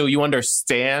here. So you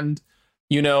understand,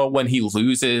 you know, when he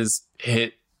loses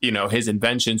his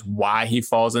inventions, why he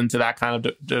falls into that kind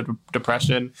of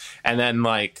depression. And then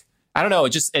like, I don't know,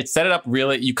 it set it up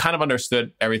really, you kind of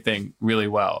understood everything really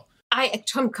well. I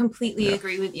completely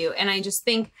agree with you. And I just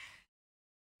think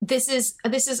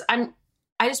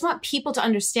I just want people to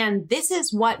understand this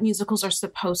is what musicals are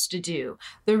supposed to do.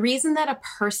 The reason that a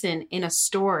person in a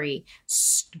story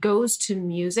goes to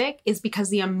music is because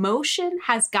the emotion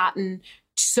has gotten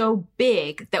so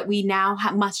big that we now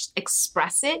must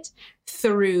express it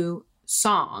through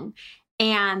song.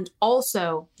 And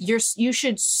also, you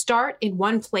should start in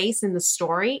one place in the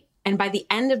story, and by the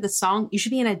end of the song, you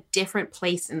should be in a different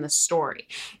place in the story.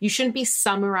 You shouldn't be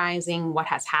summarizing what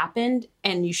has happened,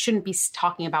 and you shouldn't be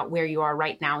talking about where you are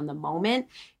right now in the moment.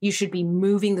 You should be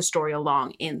moving the story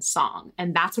along in song.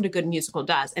 And that's what a good musical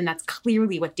does. And that's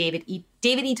clearly what David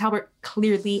E. Talbot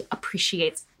clearly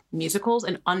appreciates musicals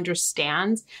and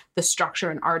understands the structure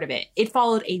and art of it. It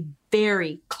followed a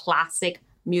very classic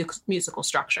musical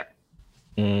structure.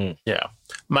 Yeah.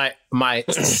 My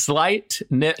slight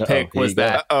nitpick was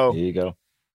that here you go.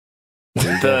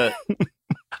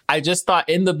 I just thought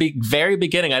in the very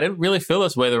beginning, I didn't really feel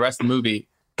this way the rest of the movie.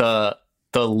 The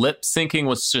lip syncing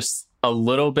was just a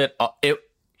little bit.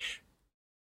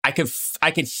 I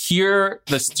could hear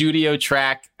the studio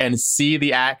track and see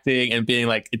the acting and being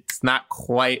like, it's not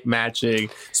quite matching,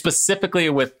 specifically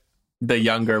with the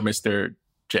younger Mr.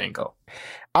 Jangle.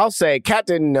 I'll say, Kat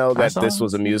didn't know that this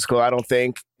was a musical, I don't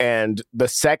think. And the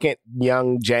second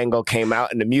young Jangle came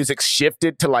out and the music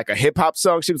shifted to like a hip hop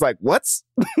song, she was like, what's,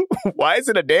 why is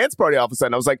it a dance party all of a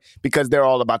sudden? I was like, because they're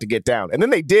all about to get down. And then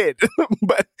they did,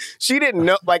 but she didn't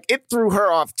know, like it threw her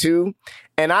off too.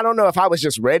 And I don't know if I was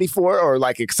just ready for it or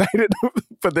like excited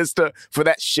for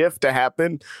that shift to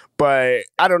happen. But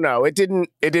I don't know. It didn't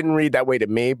read that way to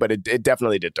me, but it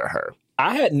definitely did to her.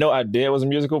 I had no idea it was a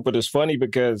musical, but it's funny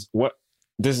because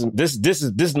this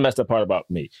is the messed up part about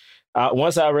me.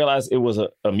 Once I realized it was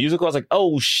a musical, I was like,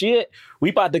 oh shit, we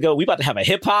about to have a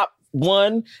hip hop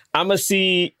one. I'm gonna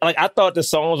see, like, I thought the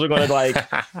songs were gonna like,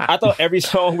 I thought every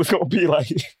song was gonna be like,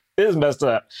 this is messed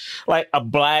up. Like a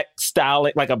black style,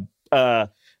 like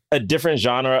a different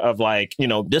genre of like, you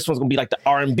know, this one's gonna be like the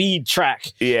R&B track.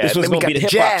 Yeah, this one's gonna be the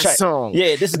hip hop track. Song.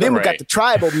 Yeah, this is then we got the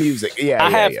tribal music. Yeah,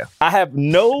 I have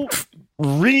no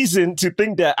reason to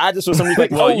think that. I just was somebody like,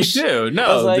 well, oh, you do.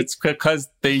 No, like, it's because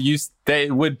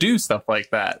they would do stuff like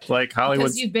that. Like Hollywood.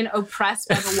 Because you've been oppressed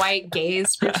by the white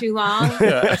gaze for too long.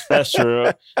 Yeah, that's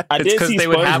true. I did see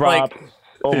SpongeBob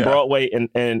on Broadway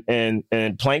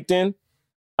and Plankton.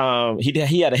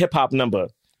 He had a hip hop number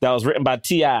that was written by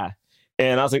T.I.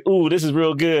 And I was like, ooh, this is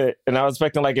real good. And I was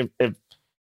expecting like if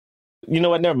you know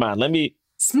what, never mind.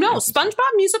 No, SpongeBob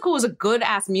musical was a good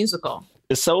ass musical.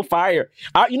 It's so fire.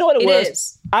 You know what it was?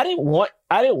 Is. I didn't want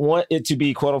it to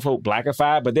be quote unquote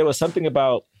blackified, but there was something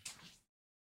about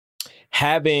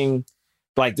having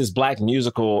like this black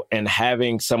musical and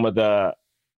having some of the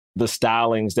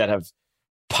stylings that have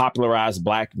popularized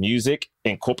black music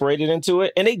incorporated into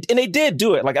it, and they did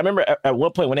do it. Like I remember at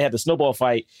one point when they had the snowball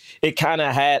fight, it kind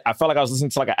of had. I felt like I was listening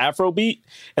to like an Afro beat,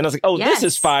 and I was like, "Oh, This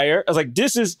is fire!" I was like,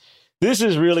 "This is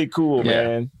really cool,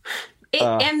 man."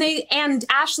 And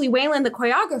Ashley Whalen, the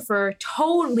choreographer,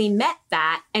 totally met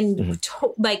that and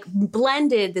like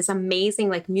blended this amazing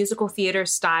like musical theater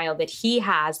style that he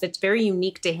has that's very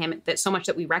unique to him, that so much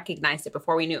that we recognized it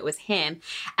before we knew it was him.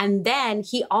 And then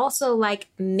he also like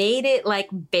made it like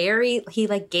he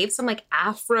like gave some like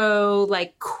Afro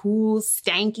like cool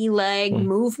stanky leg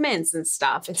movements and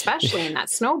stuff, especially in that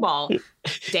snowball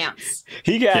dance.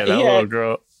 Little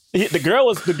girl. The girl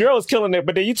was killing it,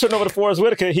 but then you turn over to Forrest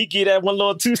Whitaker, he gave that one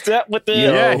little two-step with the...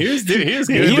 Yeah, he was good. He was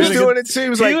doing it too. He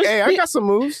was like, hey, I got some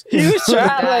moves. He was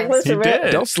trying like, listen,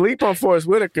 man. Don't sleep on Forrest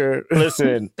Whitaker.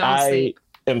 Listen, I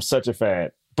am such a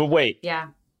fan. But wait. Yeah.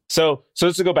 So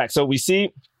let's go back. So we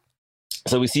see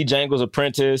Jangle's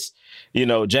apprentice. You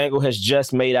know, Jangle has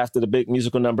just made, after the big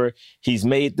musical number, he's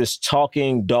made this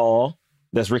talking doll.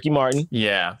 That's Ricky Martin.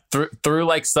 Yeah. Through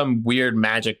like some weird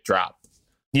magic drop.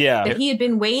 Yeah, that he had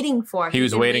been waiting for. He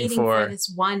was waiting for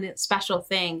this one special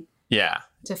thing. Yeah,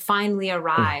 to finally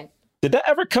arrive. Did that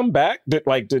ever come back?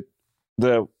 Right?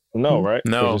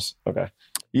 No. Okay.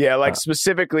 Yeah, like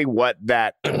specifically what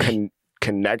that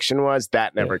connection was,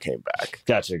 that never came back.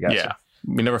 Gotcha. Yeah,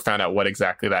 we never found out what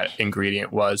exactly that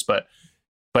ingredient was, but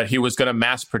he was going to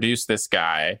mass produce this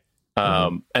guy.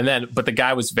 And then, but the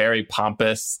guy was very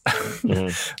pompous,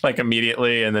 like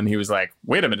immediately. And then he was like,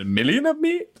 wait a minute, 1 million of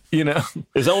me? You know,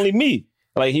 it's only me.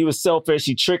 Like he was selfish.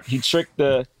 He tricked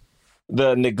the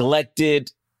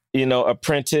neglected, you know,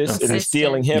 apprentice into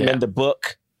stealing him in the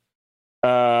book.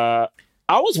 I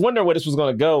was wondering where this was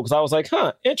going to go, because I was like,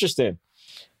 interesting.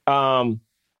 And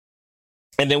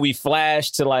then we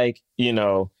flashed to like, you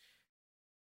know,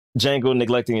 Jangle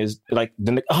neglecting his, like,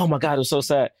 oh my God, it was so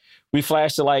sad. We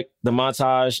flashed to like the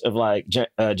montage of like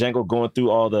Jangle going through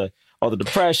all the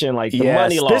depression, like the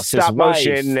money loss. This stop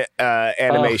motion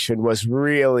animation was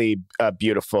really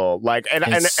beautiful. Like, and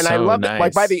I loved it.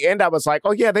 Like by the end, I was like,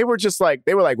 oh yeah, they were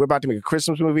like, we're about to make a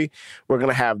Christmas movie. We're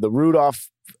gonna have the Rudolph,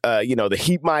 the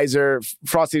Heat Miser,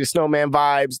 Frosty the Snowman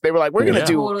vibes. They were like, we're gonna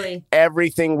do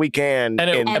everything we can. But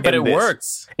it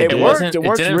works. It worked. It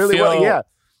worked really well. Yeah.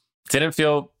 Didn't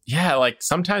feel, like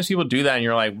sometimes people do that and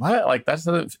you're like, what? Like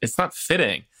it's not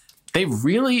fitting. They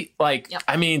really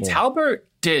Talbert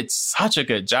did such a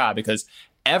good job because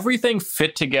everything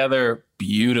fit together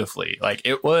beautifully. Like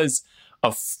it was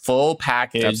a full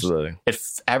package. Absolutely.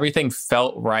 Everything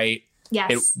felt right.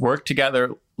 Yes. It worked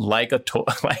together like a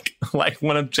like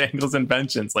one of Jangle's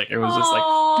inventions. Like it was just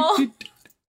like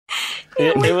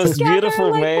it was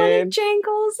beautiful, like man. One of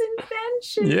Jangle's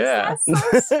inventions. Yeah.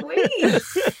 That's so sweet.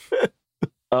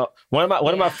 One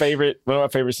of my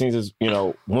favorite scenes is, you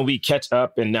know, when we catch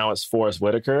up and now it's Forrest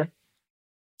Whitaker,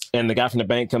 and the guy from the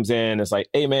bank comes in and it's like,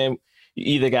 hey man,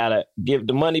 you either gotta give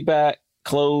the money back,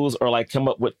 clothes, or like come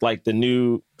up with like the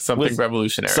new something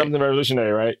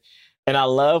revolutionary, right? And I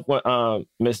love when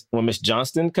Miss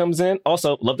Johnston comes in.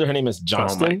 Also, love that her name is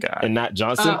Johnston and not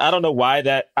Johnson. I don't know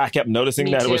why I kept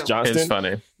noticing that it was Johnston. It's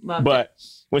funny. But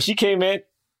when she came in,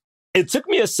 it took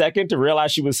me a second to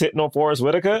realize she was hitting on Forrest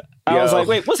Whitaker. I was like,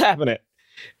 wait, what's happening?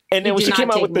 And then when she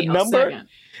came out with the number,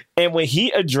 and when he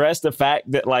addressed the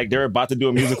fact that like they're about to do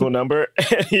a musical number,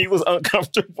 and he was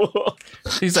uncomfortable.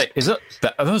 He's like,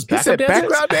 are those background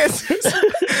dancers?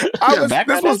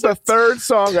 This was the third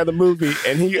song of the movie,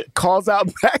 and he calls out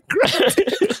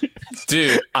background.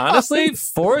 Dude, honestly,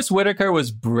 Forrest Whitaker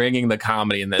was bringing the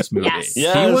comedy in this movie. Yes.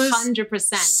 He was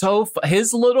 100%. So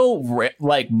his little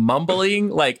like mumbling,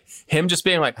 like him just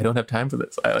being like, I don't have time for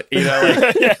this.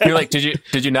 You're like, did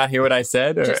you not hear what I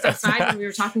said? Or? Just outside when we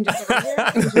were talking just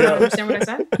earlier, did you not understand what I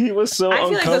said? He was so I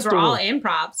feel like those were all uncomfortable.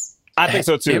 improvs. I think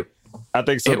so too.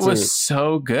 It was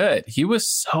so good. He was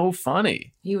so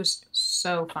funny. He was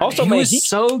so funny. Also, he was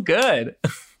so good.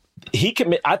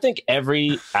 I think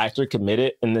every actor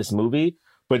committed in this movie,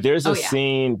 but there's a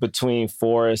scene between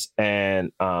Forrest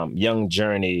and young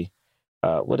Journey.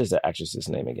 What is the actress's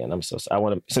name again? I'm so sorry. I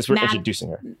want to, since we're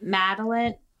introducing her.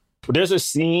 Madeline. There's a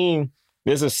scene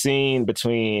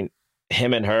between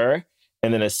him and her,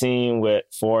 and then a scene with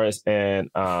Forrest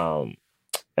and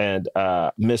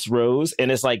Miss Rose.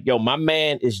 And it's like, yo, my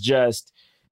man is just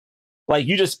like,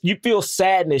 you feel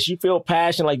sadness, you feel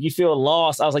passion, like you feel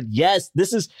lost. I was like, yes,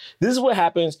 this is what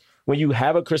happens when you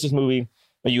have a Christmas movie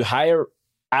and you hire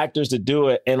actors to do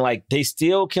it. And like, they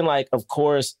still can like, of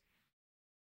course,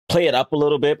 play it up a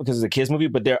little bit because it's a kids movie,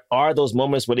 but there are those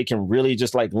moments where they can really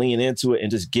just like lean into it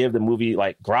and just give the movie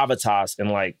like gravitas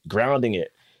and like grounding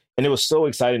it. And it was so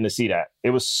exciting to see that.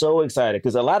 It was so exciting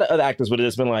because a lot of other actors would have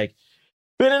just been like,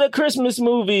 been in a Christmas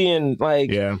movie and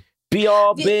like be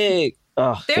all big.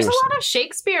 There's a lot of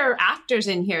Shakespeare actors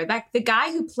in here. Like the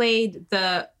guy who played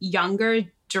the younger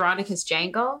Geronicus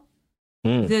Jangle,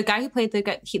 the guy who played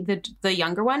the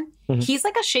younger one, he's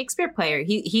like a Shakespeare player.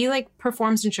 He like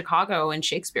performs in Chicago and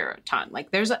Shakespeare a ton. Like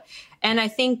and I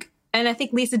think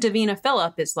Lisa Davina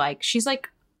Phillip is like, she's like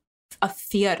a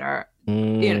theater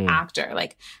actor.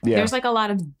 Like there's like a lot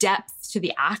of depth to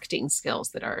the acting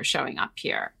skills that are showing up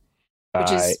here,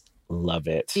 which is love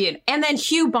it. And then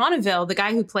Hugh Bonneville, the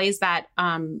guy who plays that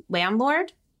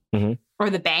landlord or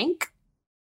the bank,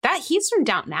 he's from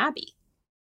Downton Abbey.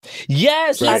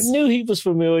 Yes, I knew he was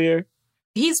familiar.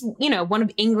 He's, one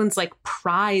of England's like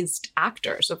prized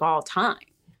actors of all time.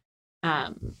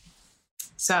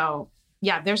 So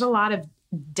yeah, there's a lot of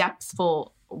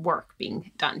depthful work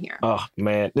being done here. Oh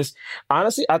man, this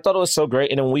honestly, I thought it was so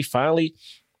great. And then when we finally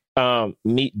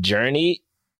meet Journey,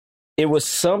 it was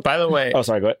some. By the way, oh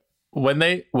sorry, go ahead.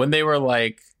 When they were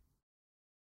like,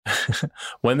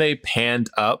 when they panned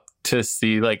up to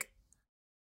see like,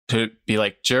 to be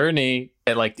like Journey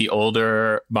at like the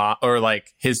older mom or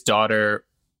like his daughter,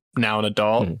 now an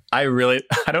adult. I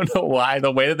don't know why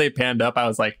the way that they panned up, I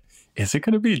was like, is it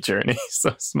going to be Journey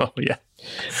so small yet?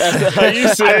 I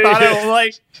thought it was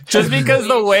like, just because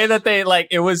the way that they like,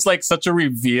 it was like such a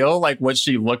reveal, like what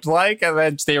she looked like. And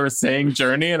then they were saying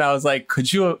Journey. And I was like,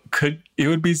 it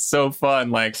would be so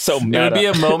fun. Like, so meta. It would be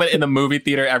a moment in the movie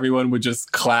theater. Everyone would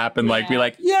just clap and like, be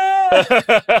like, yeah.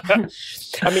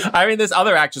 I mean, this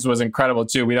other actress was incredible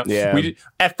too.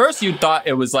 At first you thought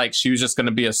it was like, she was just going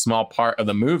to be a small part of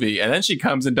the movie. And then she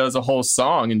comes and does a whole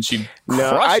song and she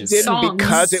crushes. I didn't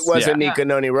because it wasn't Nika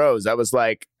Noni Rose. I was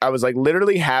like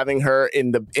literally having her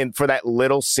in for that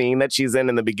little scene that she's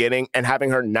in the beginning and having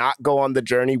her not go on the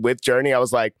journey with Journey. I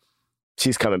was like,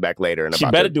 she's coming back later and she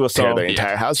better do a song. The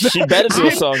entire house. She better do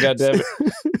a song. Goddammit.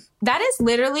 That is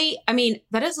literally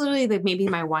like maybe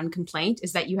my one complaint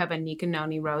is that you have a Nika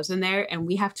Noni Rose in there and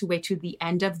we have to wait to the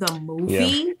end of the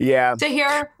movie to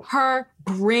hear her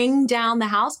bring down the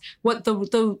house. What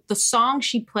the song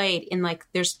she played in, like,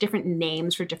 there's different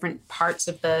names for different parts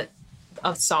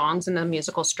of songs in the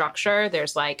musical structure.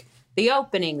 There's like the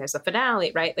opening, there's the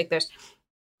finale, right? Like there's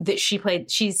that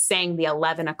she sang the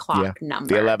 11 o'clock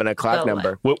number. The 11 o'clock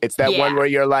number. It's that one where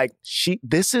you're like,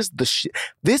 this is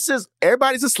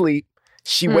everybody's asleep.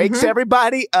 She wakes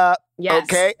everybody up. Yes.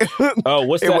 Okay. Oh,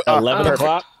 what's that? 11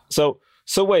 o'clock? So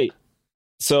wait.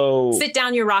 So Sit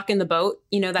Down, You're Rocking the Boat.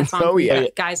 You know that song from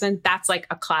Geisen? That's like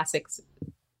a classic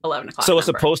 11 o'clock So number. it's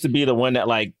supposed to be the one that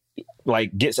like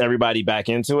gets everybody back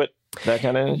into it? That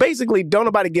kind of basically, don't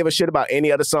nobody give a shit about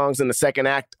any other songs in the second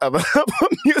act of a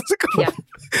musical. Yeah.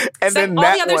 And so then all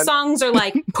that the other one, songs are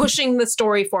like pushing the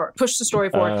story forward, push the story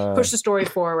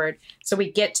forward. So we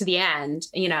get to the end,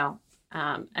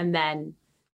 and then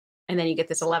you get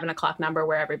this 11 o'clock number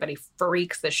where everybody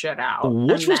freaks the shit out.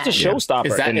 Which was the showstopper?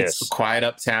 Is that in It's this? Quiet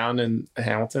Uptown in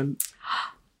Hamilton?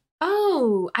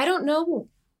 Oh, I don't know.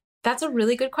 That's a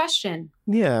really good question.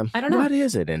 yeah. I don't know. What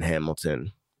is it in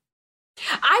Hamilton?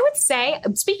 I would say,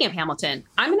 speaking of Hamilton,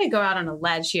 I'm going to go out on a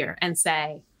ledge here and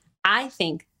say, I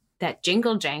think that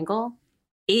Jingle Jangle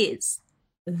is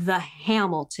the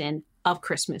Hamilton of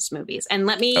Christmas movies. And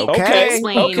let me explain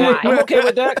why. I'm okay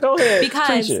with that. Go ahead.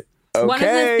 Because one of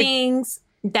the things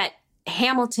that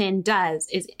Hamilton does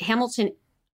is Hamilton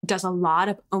does a lot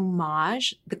of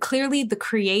homage. Clearly, the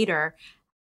creator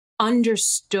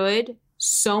understood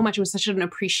so much. It was such an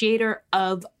appreciator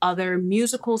of other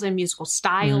musicals and musical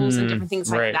styles and different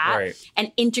things like that,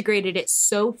 and integrated it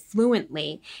so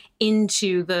fluently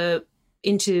into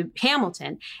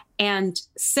Hamilton. And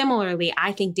similarly,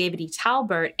 I think David E.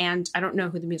 Talbert, and I don't know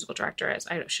who the musical director is.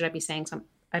 Should I be saying some?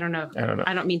 I don't know.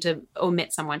 I don't mean to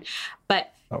omit someone,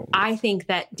 but I think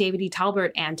that David E.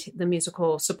 Talbert and the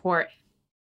musical support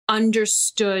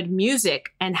understood music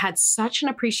and had such an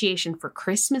appreciation for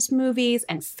Christmas movies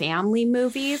and family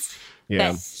movies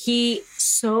that he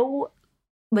so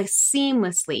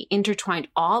seamlessly intertwined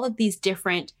all of these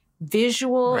different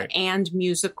visual and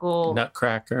musical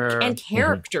Nutcracker and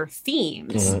character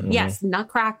themes. Yes,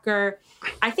 Nutcracker.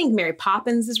 I think Mary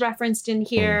Poppins is referenced in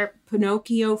here.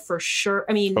 Pinocchio for sure.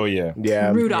 I mean,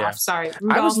 Rudolph. Sorry,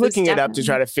 Rudolph. I was looking it up to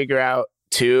try to figure out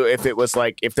too if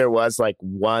there was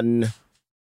one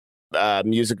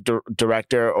music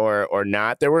director or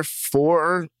not. There were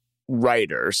 4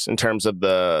 writers in terms of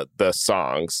the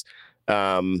songs.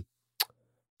 John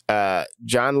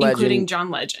Legend,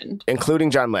 including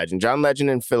John Legend. John Legend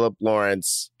and Philip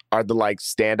Lawrence are the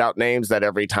standout names that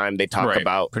every time they talk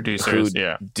about producers, who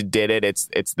did it,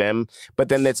 it's them. But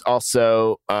then it's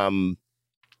also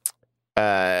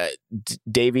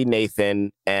Davy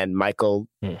Nathan and Michael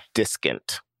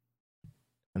Diskant.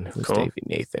 And who's Davy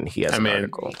Nathan? He has an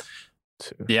article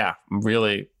too. Yeah,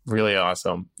 really, really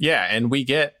awesome. Yeah, and we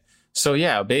get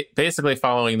basically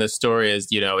following this story is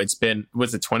it's been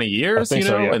 20 years? I think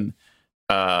so, yeah. And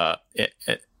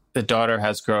the daughter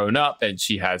has grown up, and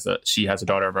she has a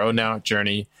daughter of her own now,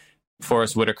 Journey.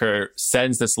 Forrest Whitaker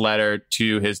sends this letter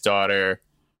to his daughter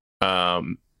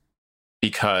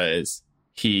because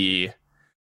he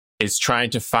is trying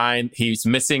to he's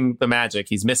missing the magic.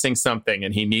 He's missing something,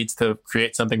 and he needs to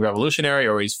create something revolutionary,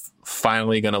 or he's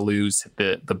finally going to lose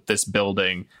this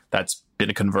building that's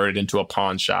been converted into a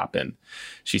pawn shop. And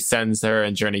she sends her,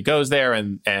 and Journey goes there.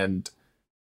 And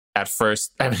at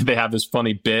first, they have this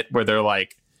funny bit where they're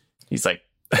like, he's like,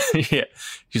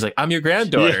 she's like, I'm your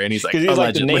granddaughter. And he's like,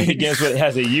 allegedly. The name begins with, it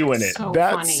has a U in it. So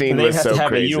that funny. scene The name was has so to have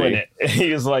crazy. a U in it. And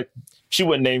he was like, she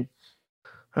wouldn't name.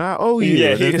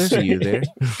 There's a U there.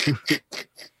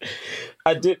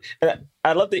 I did.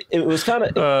 I love it. It was kind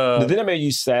of the thing that made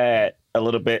you sad a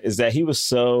little bit is that he was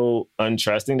so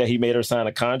untrusting that he made her sign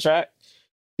a contract.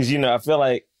 Because I feel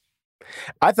like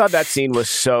I thought that scene was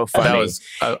so funny.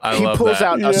 I love pulls that.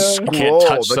 out a scroll.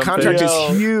 The contract is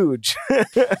huge.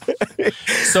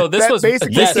 So this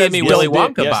gave me Willy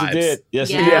Wonka vibes. It did. Yes,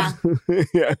 Yeah. it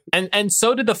did. And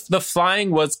so did the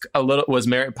flying was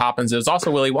Mary Poppins. It was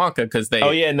also Willy Wonka because they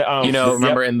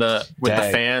remember in the with the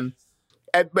fan.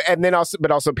 And then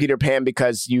also Peter Pan,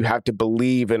 because you have to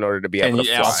believe in order to be able to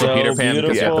fly. Also Peter Pan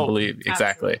because you have to beautiful. believe.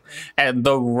 Exactly. And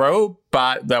the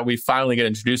robot that we finally get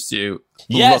introduced to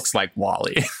looks like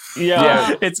Wally.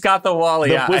 Yeah. It's got the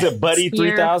Wally eye. Was it Buddy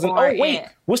 3000? Oh, wait.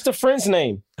 What's the friend's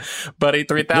name? Buddy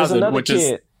 3000, which kid.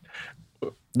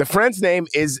 is... The friend's name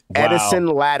is Edison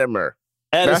Latimer.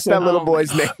 That's that little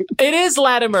boy's name. It is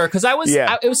Latimer, because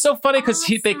it was so funny because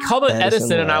they called it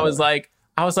Edison, and I was like,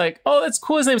 oh, that's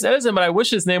cool. His name's Edison, but I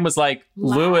wish his name was like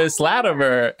Lewis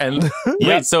Latimer. And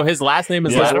wait, so his last name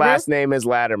is Latimer? His last name is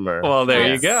Latimer. Well,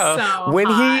 there you go. So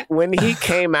when he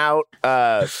came out,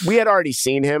 we had already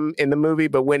seen him in the movie,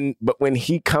 but when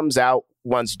he comes out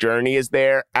once Journey is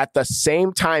there, at the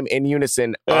same time in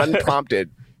unison, unprompted,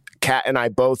 Kat and I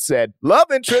both said, "Love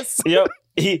interest." Yep.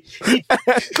 He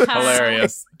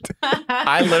hilarious.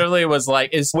 I literally was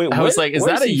like, is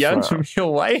that a young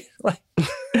Jameel White? Like,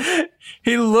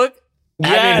 he looked.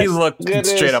 Yes, I mean, he looked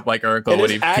straight up like Urkel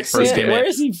when he first came in. Where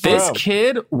is he from? This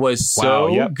kid was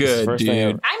so good,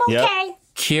 dude. I'm okay.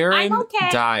 Kieran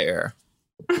Dyer.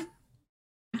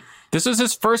 This was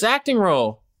his first acting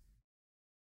role.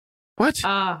 What?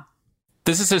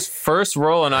 This is his first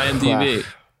role on IMDb.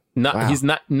 He's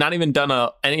not even done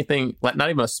anything, not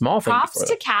even a small thing. Props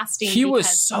to casting. He was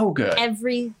so good.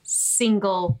 Every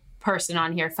single person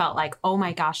on here felt like, oh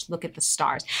my gosh, look at the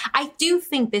stars. I do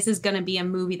think this is going to be a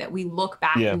movie that we look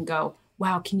back and go,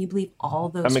 wow, can you believe all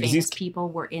those famous people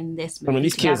were in this movie?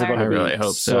 These kids are going to be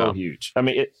really so huge. I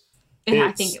mean,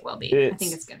 I think it will be. I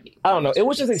think it's going to be. I don't know. It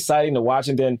was just exciting to watch,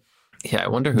 and then I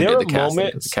wonder who did the casting.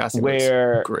 The casting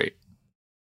was great.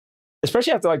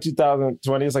 Especially after like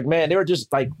 2020, it's like, man, they were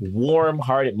just like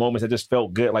warm-hearted moments that just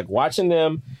felt good. Like watching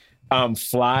them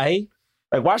fly,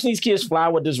 like watching these kids fly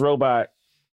with this robot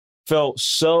felt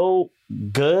so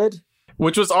good.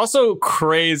 Which was also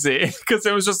crazy because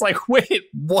it was just like, wait,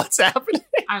 what's happening?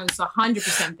 I was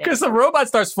 100% there. Because the robot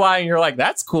starts flying, you're like,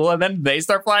 that's cool. And then they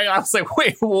start flying. I was like,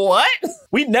 wait, what?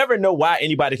 We never know why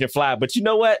anybody can fly, but you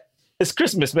know what? It's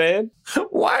Christmas, man.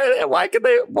 Why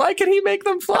can he make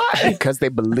them fly? Because they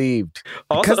believed.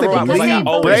 Because the robot was like, I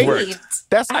always worked.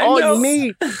 That's all you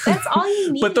need. That's all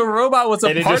you need. But the robot was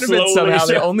a part of it somehow.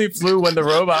 They only flew when the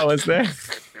robot was there.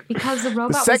 Because the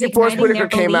robot the second Force Whitaker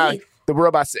came out, the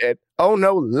robot said, oh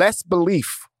no, less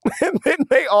belief. And then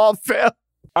they all fell.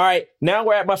 All right, now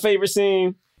we're at my favorite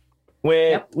scene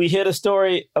when we hear the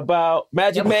story about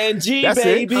Magic Man G,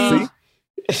 baby.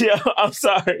 Yeah, I'm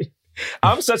sorry.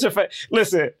 I'm such a fan.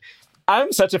 Listen,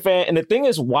 I'm such a fan. And the thing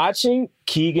is, watching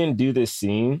Keegan do this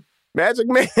scene, Magic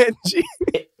Man G,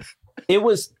 it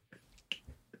was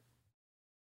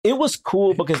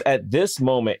cool because at this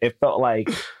moment, it felt like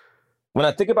when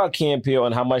I think about Key and Peele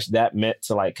and how much that meant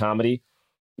to like comedy,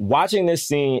 watching this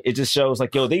scene, it just shows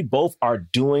like, yo, they both are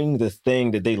doing the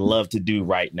thing that they love to do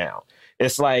right now.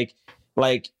 It's like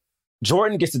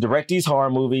Jordan gets to direct these horror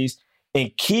movies.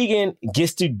 And Keegan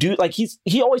gets to do, like,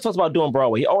 he always talks about doing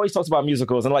Broadway. He always talks about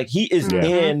musicals. And, like, he is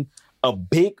in a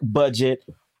big budget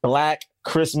Black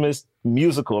Christmas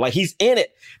musical. Like, he's in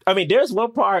it. I mean, there's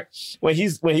one part when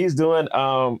he's doing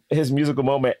his musical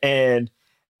moment and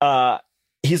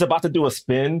he's about to do a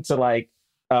spin to, like,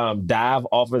 dive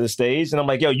off of the stage. And I'm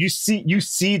like, yo, you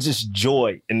see just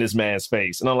joy in this man's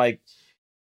face. And I'm like,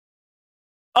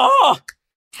 oh!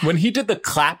 When he did the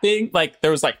clapping, like,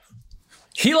 there was, like,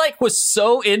 he like was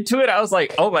so into it. I was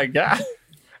like, "Oh my god!"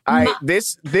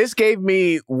 This gave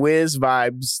me Wiz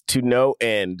vibes to no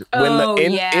end.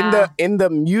 In the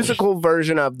musical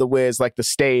version of the Wiz, like the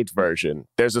stage version,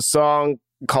 there's a song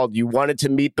called "You Wanted to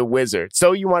Meet the Wizard."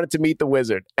 So you wanted to meet the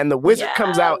wizard, and the wizard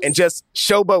comes out and just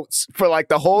showboats for like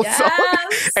the whole song,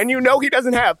 and you know he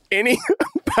doesn't have any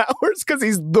powers because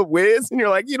he's the Wiz, and you're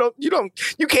like,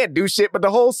 you can't do shit. But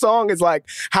the whole song is like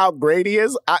how great he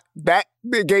is.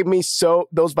 It gave me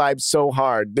those vibes so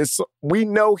hard. We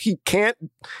know he can't.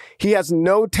 He has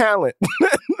no talent,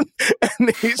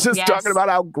 and he's just talking about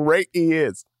how great he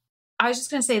is. I was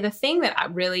just going to say the thing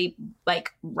that really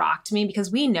like rocked me,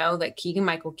 because we know that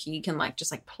Keegan-Michael Key can like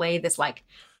just like play this like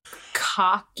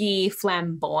cocky,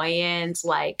 flamboyant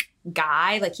like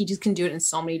guy. Like he just can do it in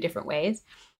so many different ways.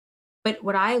 But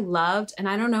what I loved, and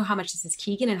I don't know how much this is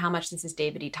Keegan and how much this is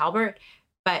David E. Talbot,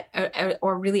 but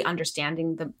or really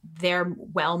understanding their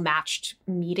well-matched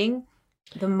meeting,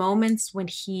 the moments when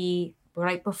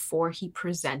right before he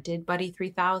presented Buddy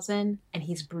 3000 and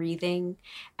he's breathing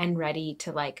and ready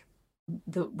to like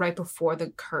right before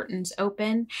the curtains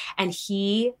open, and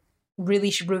he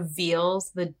really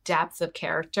reveals the depth of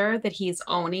character that he's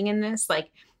owning in this, like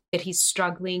that he's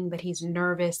struggling, that he's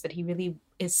nervous, that he really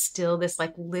is still this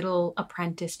like little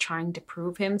apprentice trying to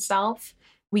prove himself.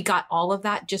 We got all of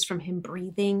that just from him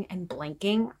breathing and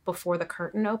blinking before the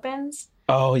curtain opens.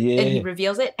 Oh yeah. And he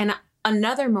reveals it. And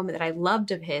another moment that I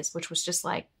loved of his, which was just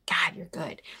like, God, you're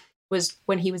good, was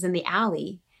when he was in the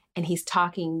alley and he's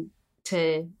talking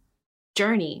to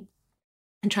Journey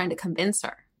and trying to convince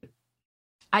her.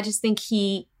 I just think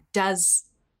he does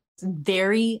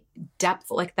very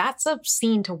depth. Like that's a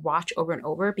scene to watch over and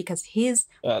over because his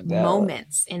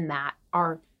moments in that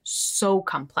are so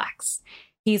complex.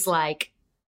 He's like,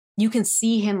 you can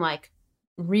see him like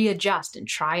readjust and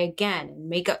try again and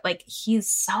make up. Like he's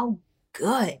so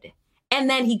good. And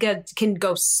then he can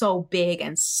go so big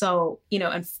and so,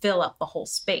 and fill up the whole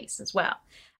space as well.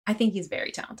 I think he's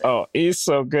very talented. Oh, he's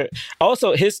so good.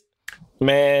 Also, his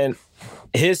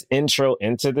intro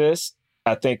into this,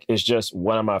 I think, is just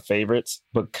one of my favorites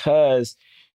because,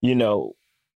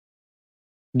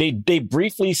 they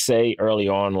briefly say early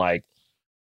on, like,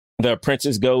 the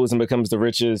apprentice goes and becomes the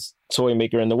richest toy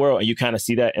maker in the world. And you kind of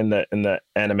see that in the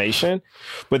animation.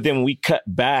 But then we cut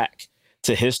back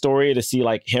to his story to see,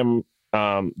 like, him,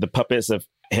 the puppets of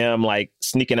him like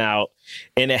sneaking out,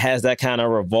 and it has that kind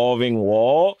of revolving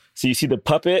wall. So you see the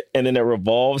puppet and then it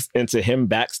revolves into him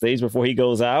backstage before he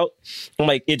goes out. I'm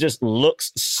like, it just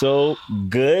looks so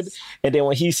good. And then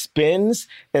when he spins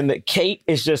and the cape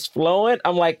is just flowing,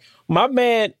 I'm like, my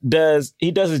man does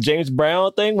his James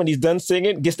Brown thing when he's done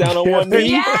singing, gets down on one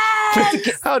knee.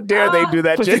 Yes! How dare they do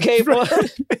that? Puts the cape on.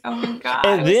 Oh my God.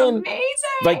 And it then, was amazing.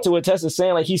 like to what Tessa's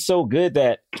saying, like he's so good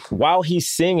that while he's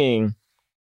singing,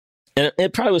 and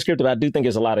it probably was scripted, but I do think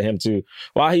it's a lot of him too.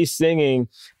 While he's singing,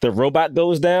 the robot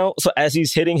goes down. So as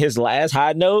he's hitting his last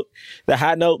high note, the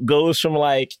high note goes from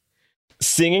like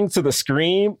singing to the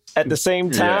scream at the same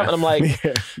time. And I'm like,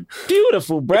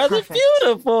 beautiful, brother,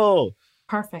 beautiful.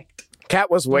 Perfect.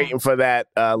 Kat was waiting for that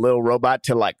little robot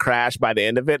to like crash by the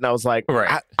end of it, and I was like,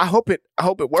 I hope it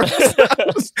works.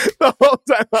 The whole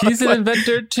time he's an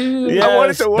inventor too. Yes, I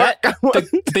want it to work.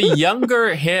 The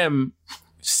younger him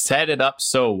set it up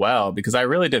so well because I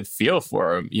really did feel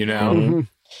for him, you know.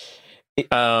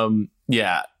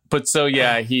 Yeah, but so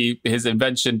yeah, his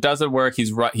invention doesn't work.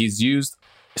 He's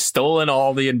stolen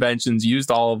all the inventions, used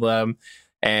all of them,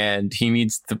 and he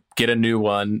needs to get a new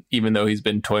one, even though he's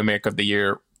been Toy Maker of the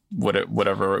Year,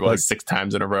 whatever it was, like 6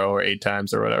 times in a row or 8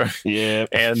 times or whatever. Yeah,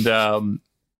 and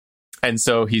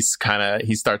so he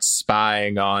starts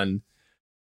spying on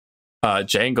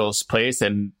Jangle's place,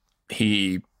 and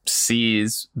he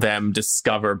sees them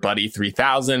discover Buddy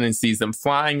 3000 and sees them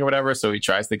flying or whatever, so he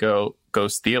tries to go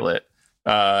steal it.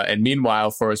 And meanwhile,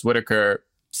 Forrest Whitaker's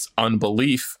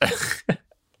unbelief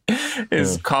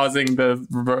is causing the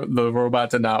robot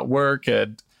to not work,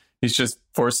 and he's just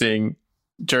forcing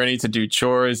Journey to do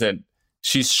chores, and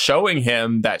she's showing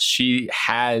him that she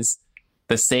has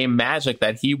the same magic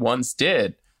that he once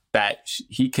did, that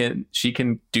she can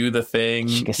do the thing.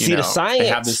 She can see the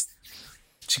science.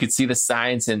 She could see the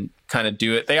science and kind of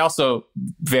do it. They also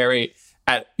we're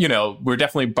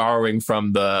definitely borrowing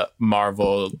from the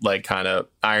Marvel, like kind of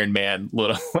Iron Man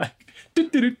little like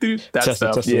that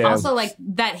stuff. Yeah. Also, like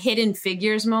that Hidden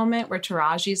Figures moment where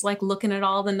Taraji's like looking at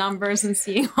all the numbers and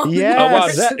seeing all the Yes.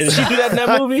 numbers. Oh wow, did she do that in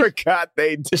that movie? I forgot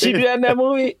they did. Did she do that in that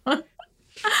movie? I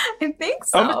think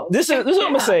so. This is what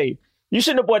I'm gonna say. You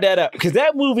shouldn't have brought that up because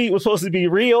that movie was supposed to be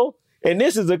real. And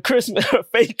this is a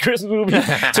fake Christmas movie.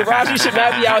 Taraji should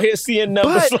not be out here seeing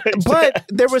numbers but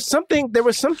there was something,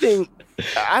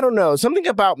 I don't know, something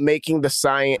about making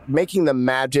the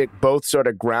magic both sort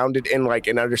of grounded in like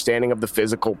an understanding of the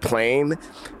physical plane.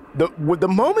 The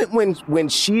moment when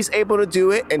she's able to do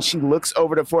it and she looks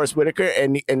over to Forrest Whitaker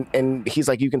and he's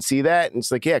like, you can see that? And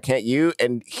it's like, yeah, can't you?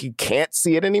 And he can't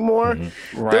see it anymore.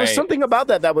 Mm-hmm. Right. There was something about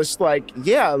that was like,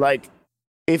 yeah, like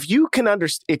if you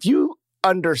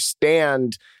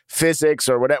understand physics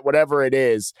or whatever it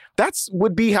is,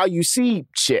 would be how you see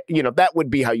shit. That would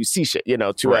be how you see shit.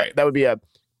 That would be a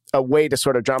way to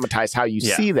sort of dramatize how you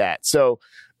see that. So,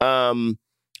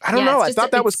 I don't know. I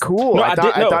thought that was cool. No, I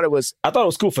thought it was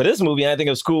cool for this movie. And I think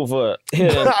it was cool for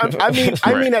him. I think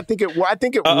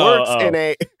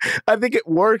it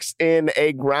works in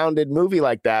a grounded movie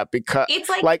like that because it's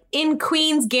like in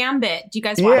Queen's Gambit. Do you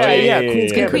guys watch it? Yeah,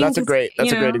 Queen's Gambit. That's a great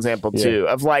example too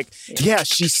of like,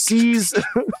 she sees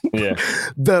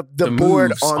the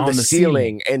board on the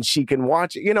ceiling and she can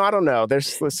watch it. I don't know.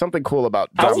 There's something cool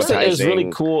about dramatizing. I would say it was really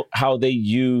cool how they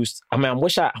used. I mean, I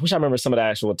wish I remember some of the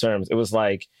actual terms. It was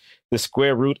like the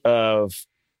square root of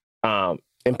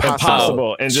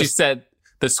impossible. And she said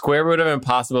the square root of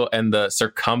impossible and the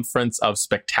circumference of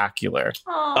spectacular.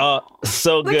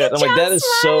 So good. I'm like, that is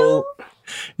so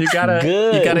you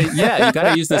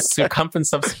gotta use the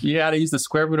circumference of, you gotta use the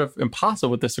square root of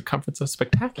impossible with the circumference of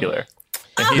spectacular.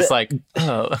 And he's like,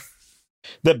 oh.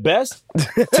 The best,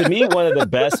 to me, one of the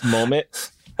best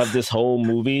moments of this whole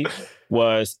movie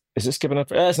was, is it skipping that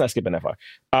far? It's not skipping that far.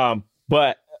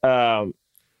 But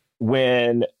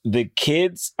when the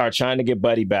kids are trying to get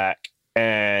Buddy back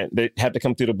and they have to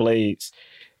come through the blades,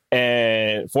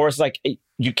 and Forrest's like, hey,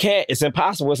 you can't, it's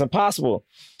impossible.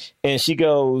 And she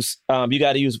goes, you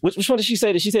got to use, which one did she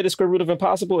say? Did she say the square root of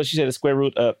impossible, or she said the square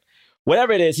root of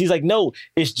whatever it is? He's like, no,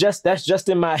 that's just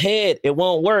in my head. It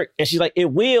won't work. And she's like,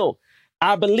 it will.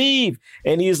 I believe.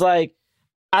 And he's like,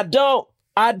 I don't.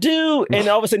 I do. And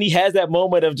all of a sudden he has that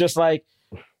moment of just like,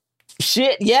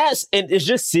 shit, yes. And it's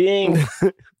just seeing,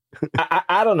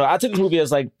 I don't know. I took this movie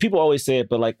as like, people always say it,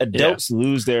 but like adults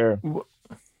lose their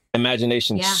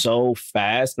imagination so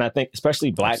fast. And I think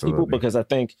especially Black people, because I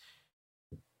think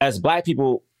as Black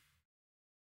people,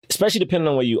 especially depending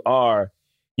on where you are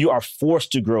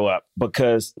forced to grow up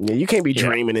because you can't be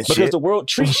dreaming and shit. Because the world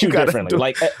treats you differently.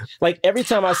 Like every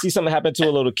time I see something happen to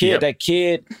a little kid, that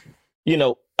kid,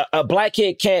 a black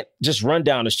kid can't just run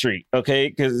down the street, okay?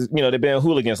 Because, you know, they're being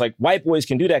hooligans. Like, white boys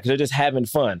can do that because they're just having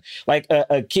fun. Like,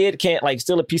 a kid can't, like,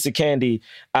 steal a piece of candy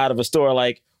out of a store.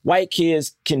 Like, white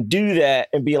kids can do that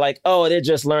and be like, oh, they're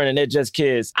just learning. They're just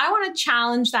kids. I want to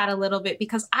challenge that a little bit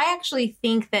because I actually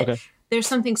think that there's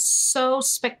something so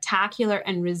spectacular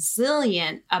and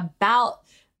resilient about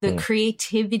the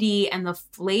creativity and the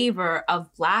flavor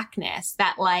of Blackness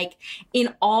that, like,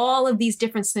 in all of these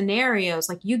different scenarios,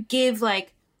 like, you give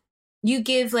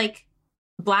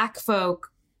Black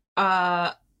folk,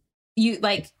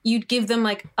 you'd give them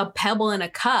like a pebble in a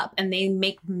cup and they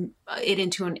make it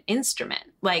into an instrument.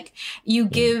 Like, you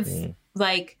give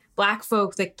like Black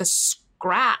folk like the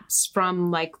scraps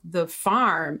from like the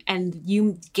farm and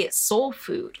you get soul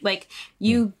food. Like,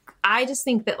 I just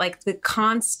think that like the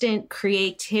constant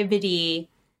creativity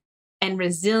and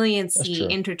resiliency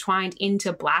intertwined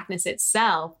into Blackness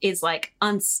itself is like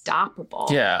unstoppable.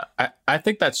 Yeah, I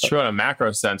think that's true in a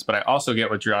macro sense, but I also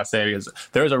get what you're saying because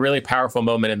there's a really powerful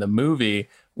moment in the movie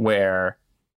where,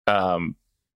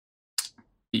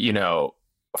 you know,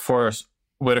 Forrest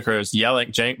Whitaker is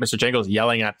yelling, Mr. Jingle's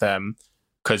yelling at them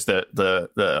because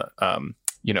the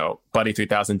you know, Buddy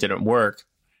 3000 didn't work,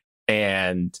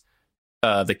 and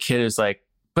the kid is like,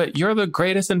 "But you're the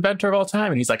greatest inventor of all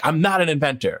time," and he's like, "I'm not an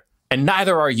inventor. And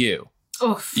neither are you."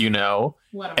 Oof. You know?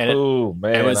 And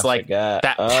it was like that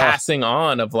passing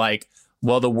on of like,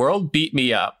 well, the world beat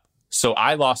me up, so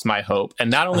I lost my hope. And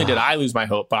not only did I lose my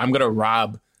hope, but I'm going to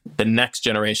rob the next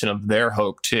generation of their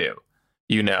hope too.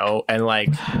 You know? And like,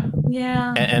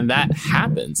 and that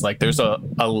happens. Like, there's a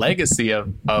legacy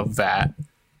of that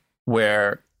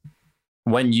where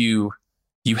when you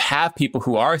have people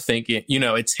who are thinking, you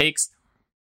know,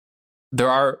 there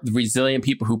are resilient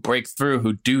people who break through,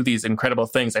 who do these incredible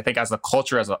things. I think as a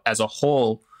culture, as a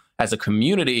whole, as a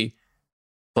community,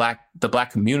 the Black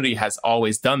community has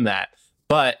always done that.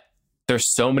 But there's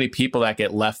so many people that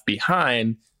get left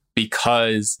behind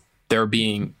because they're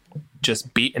being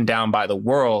just beaten down by the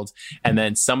world. And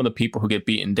then some of the people who get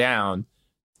beaten down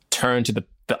turn to the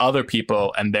other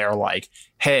people and they're like,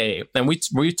 hey, and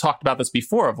we talked about this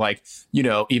before of like, you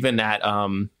know, even at,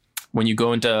 when you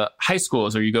go into high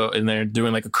schools or you go and they're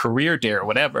doing like a career day or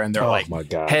whatever, and they're like,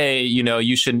 hey, you know,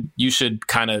 you should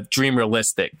kind of dream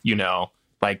realistic, you know,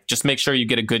 like just make sure you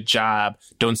get a good job.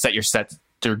 Don't set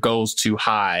your goals too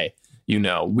high. You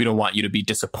know, we don't want you to be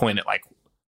disappointed. Like,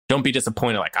 don't be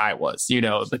disappointed like I was, you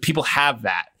know, but people have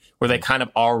that where they kind of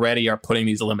already are putting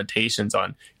these limitations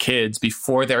on kids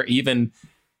before they're even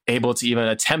able to even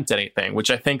attempt anything, which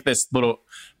I think this little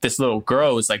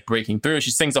girl is like breaking through.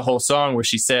 She sings a whole song where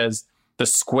she says, "The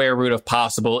square root of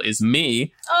possible is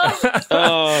me."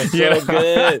 Oh, so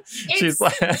good. She's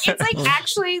like, it's like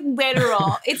actually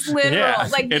literal. It's literal. Yeah,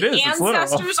 like the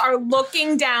ancestors are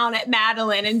looking down at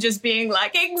Madeline and just being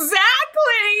like, exactly.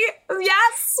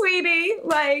 Yes, sweetie.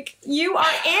 Like, you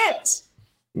are it.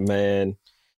 Man.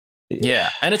 Yeah.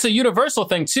 And it's a universal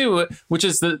thing too, which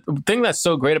is the thing that's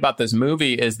so great about this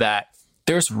movie is that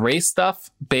there's race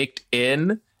stuff baked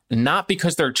in, not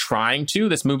because they're trying to.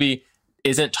 This movie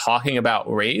isn't talking about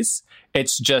race.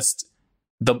 It's just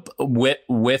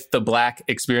with the Black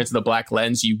experience, the Black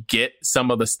lens, you get some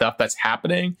of the stuff that's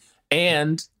happening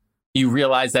and you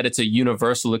realize that it's a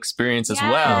universal experience as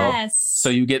well. So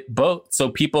you get both. So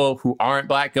people who aren't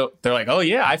Black, they're like, oh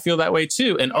yeah, I feel that way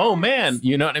too. And oh man,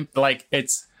 you know what I mean? Like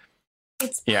it's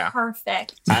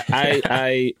perfect.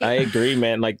 I agree,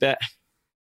 man. Like that.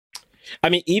 I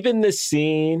mean, even the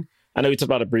scene, I know we talked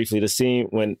about it briefly, the scene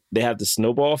when they have the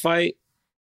snowball fight.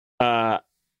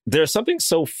 There's something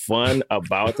so fun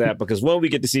about that because one, we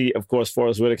get to see, of course,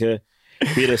 Forrest Whitaker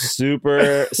be the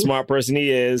super smart person he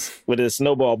is with his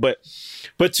snowball. But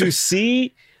to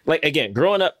see, like, again,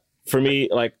 growing up for me,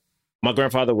 like, my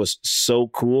grandfather was so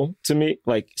cool to me,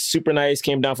 like super nice,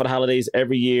 came down for the holidays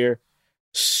every year.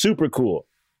 Super cool.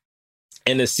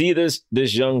 And to see this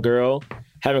young girl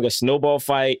having a snowball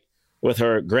fight with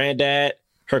her granddad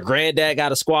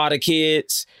got a squad of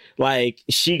kids, like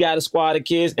she got a squad of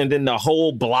kids, and then the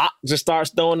whole block just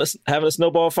starts having a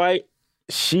snowball fight.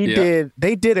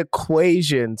 They did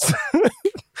equations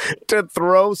to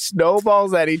throw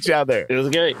snowballs at each other. It was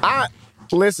great.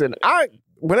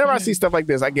 Whenever I see stuff like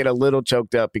this, I get a little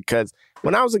choked up because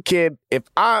when I was a kid, if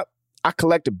I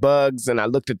collected bugs and I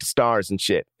looked at the stars and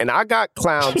shit. And I got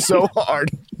clowned so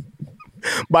hard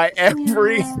by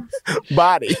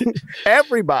everybody.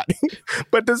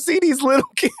 But to see these little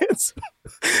kids,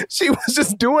 she was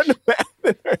just doing the math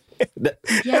in her head.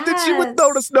 Yes. And then she would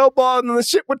throw the snowball and then the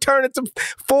shit would turn into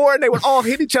 4 and they would all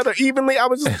hit each other evenly. It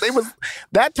was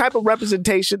that type of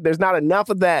representation. There's not enough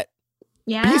of that.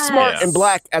 Yes. Be smart and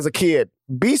Black as a kid.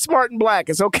 be smart and black.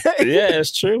 It's okay. Yeah,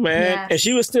 it's true, man. Yes. And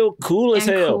she was still cool as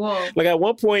hell. Cool. Like at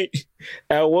one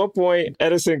point,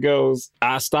 Edison goes,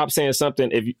 "I stop saying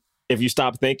something if you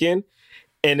stop thinking,"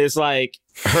 and it's like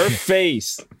her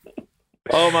face.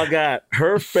 Oh my God,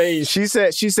 her face. She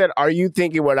said, "Are you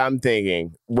thinking what I'm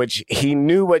thinking?" Which he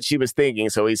knew what she was thinking,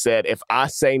 so he said, "If I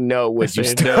say no, would you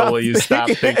stop? No, will you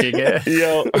stop thinking it?"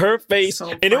 Yo, her face,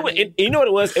 So and you know what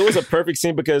it was? It was a perfect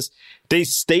scene because they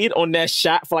stayed on that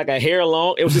shot for like a hair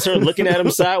long. It was just her looking at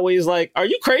him sideways, like, "Are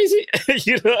you crazy?"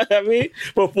 You know what I mean?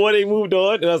 Before they moved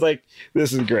on, and I was like,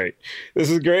 "This is great.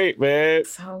 This is great, man."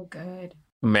 So good.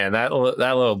 Man, that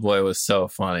little boy was so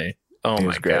funny. Oh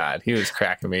my God, he was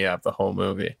cracking me up the whole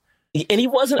movie. And he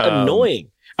wasn't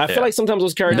annoying. I feel like sometimes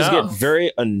those characters get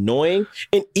very annoying.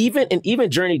 And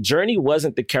even Journey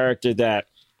wasn't the character that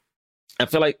I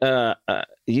feel like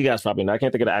you guys probably know. I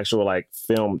can't think of the actual like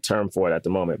film term for it at the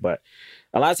moment, but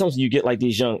a lot of times you get like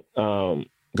these young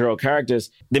girl characters,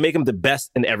 they make them the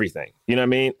best in everything. You know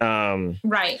what I mean?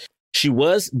 Right. She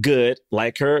was good,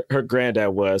 like her granddad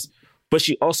was, but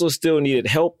she also still needed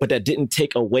help, but that didn't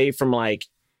take away from like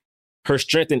her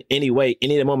strength in any way.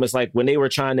 Any of the moments, like when they were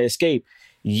trying to escape,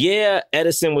 yeah,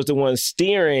 Edison was the one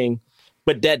steering,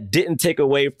 but that didn't take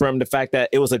away from the fact that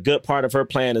it was a good part of her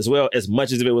plan as well, as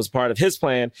much as if it was part of his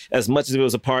plan, as much as it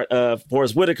was a part of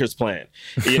Forrest Whitaker's plan.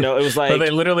 You know, it was like... But they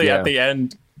literally, at the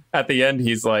end,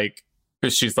 she's like,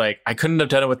 "I couldn't have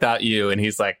done it without you." And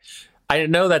he's like, "I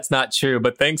know that's not true,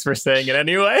 but thanks for saying it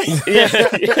anyway."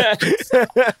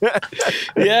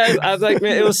 Yeah, I was like,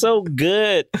 man, it was so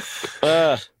good.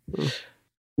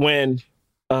 When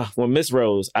Miss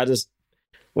Rose,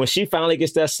 when she finally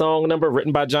gets that song number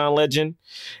written by John Legend,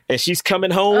 and she's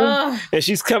coming home and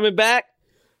she's coming back.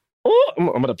 Oh,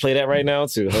 I'm gonna play that right now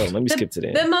too. Hold on, let me skip to the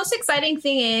end. The most exciting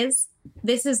thing is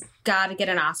this has got to get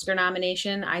an Oscar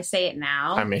nomination. I say it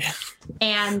now. I mean,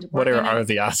 and what are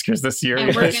the Oscars this year?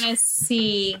 And we're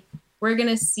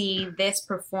gonna see this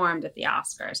performed at the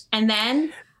Oscars, and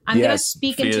then I'm gonna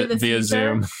speak into the future.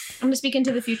 Zoom. I'm gonna speak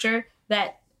into the future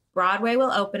that Broadway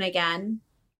will open again,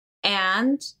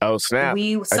 and snap!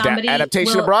 Somebody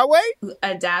adaptation will of Broadway.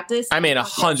 Adapt this. I mean,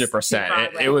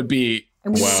 100%. It would be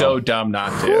so dumb not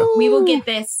to. We will get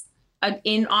this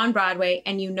on Broadway,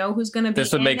 and you know who's going to be.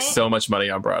 This would make so much money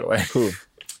on Broadway.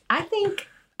 I think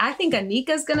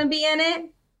Anika's going to be in it.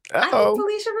 I think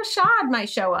Felicia Rashad might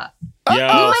show up. Yo, we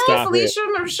might get stop Felicia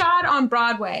Rashad on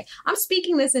Broadway. I'm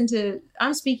speaking this into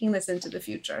the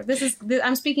future.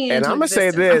 I'm speaking into and I'm gonna say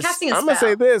this. I'm gonna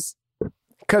say this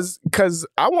because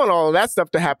I want all of that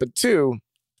stuff to happen too.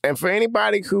 And for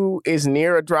anybody who is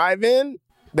near a drive-in,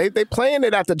 they playing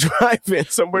it at the drive-in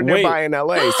somewhere nearby in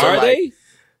LA. So are they?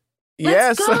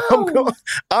 Yes,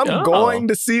 I'm going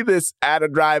to see this at a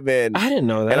drive-in. I didn't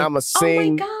know that. And I'm gonna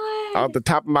sing out the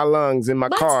top of my lungs in my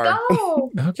car.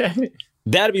 Go. Okay.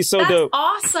 That'd be so dope.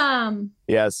 Awesome.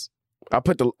 Yes. I'll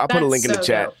put a link in the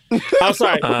chat. I'm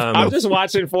sorry. I'm just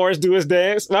watching Forrest do his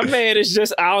dance. My man is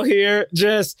just out here.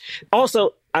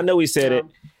 Also, I know he said it.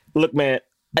 Look, man,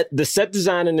 the set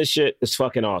design in this shit is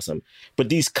fucking awesome. But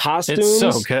these costumes, it's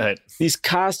so good. These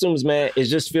costumes, man, it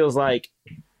just feels like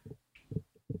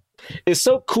it's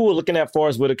so cool looking at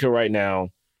Forrest Whitaker right now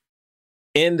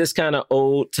in this kind of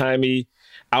old timey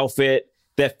outfit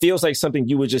that feels like something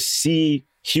you would just see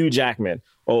Hugh Jackman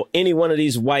or any one of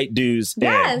these white dudes in.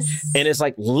 And it's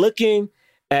like looking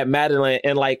at Madeline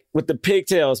and like with the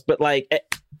pigtails, but like,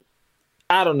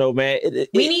 I don't know, man.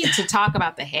 We need to talk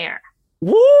about the hair.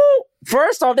 Woo!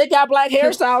 First off, they got black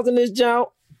hairstyles in this junk.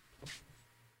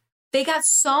 They got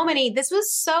so many. There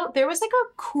was like a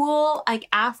cool, like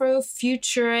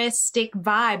Afro-futuristic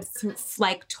vibe,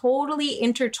 like totally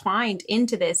intertwined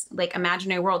into this like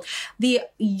imaginary world. The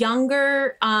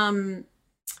younger,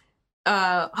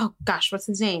 what's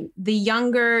his name? The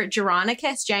younger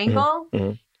Geronicus, Jangle.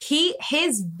 Mm-hmm.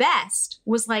 His vest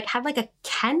was like, had like a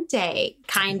kente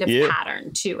kind of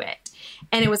pattern to it.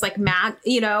 And it was like mad,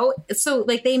 so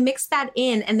like they mixed that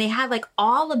in and they had like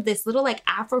all of this little like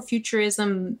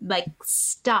Afrofuturism like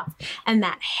stuff and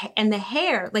the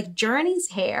hair, like Journey's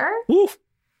hair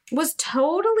was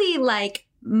totally like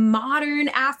modern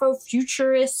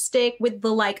Afrofuturistic with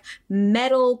the like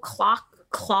metal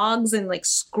clogs and like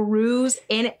screws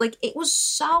in it. Like it was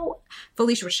so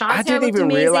Felicia Rashad's hair looked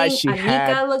amazing.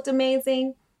 Anika looked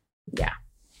amazing. Yeah.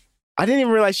 I didn't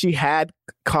even realize she had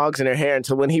cogs in her hair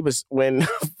until when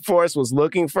Forrest was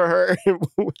looking for her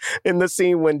in the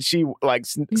scene when she like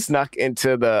snuck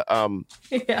into the and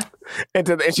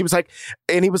she was like,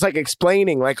 and he was like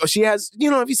explaining like, oh, she has,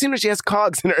 have you seen her? She has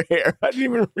cogs in her hair. I didn't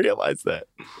even realize that.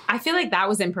 I feel like that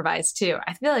was improvised too.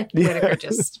 I feel like Whitaker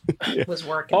just was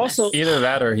working. Also, either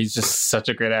that or he's just such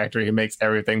a great actor. He makes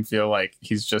everything feel like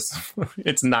he's just,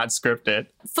 it's not scripted.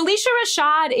 Felicia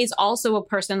Rashad is also a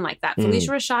person like that.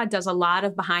 Felicia Rashad does a lot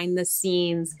of behind the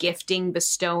scenes gifting,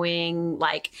 bestowing,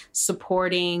 like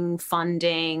supporting,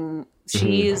 funding.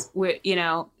 She's, you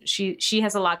know, she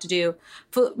has a lot to do.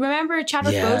 Remember,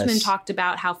 Chadwick Boseman talked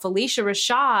about how Felicia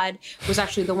Rashad was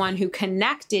actually the one who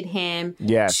connected him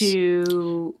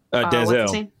to Denzel. What's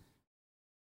his name?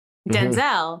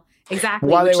 Denzel, exactly.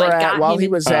 While which, they were like, at, while he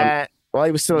was at, while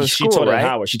he was still in school, taught right? at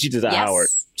Howard. She teaches at Howard.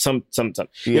 Some.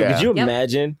 Yeah. Could you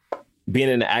imagine being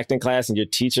in an acting class and your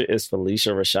teacher is Felicia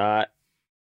Rashad?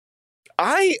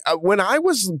 When I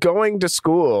was going to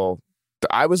school,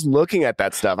 I was looking at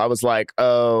that stuff. I was like,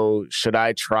 oh, should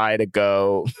I try to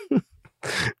go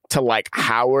to like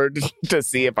Howard to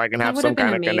see if I can have some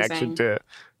kind of connection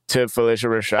to Felicia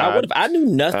Rashad? I knew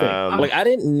nothing. Like I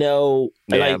didn't know.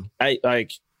 Yeah.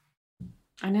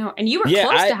 I know, and you were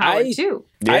close to Howard too.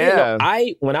 Yeah.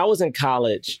 When I was in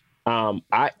college,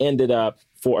 I ended up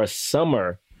for a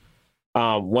summer.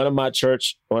 Someone at my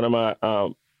church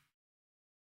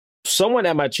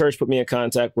put me in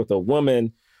contact with a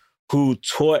woman who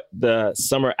taught the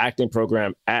summer acting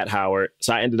program at Howard.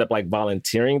 So I ended up like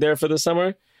volunteering there for the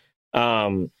summer.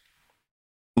 But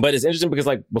it's interesting because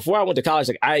like before I went to college,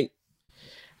 like I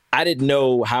didn't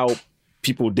know how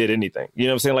people did anything. You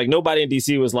know what I'm saying? Like nobody in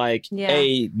DC was like,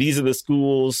 hey, these are the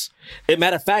schools.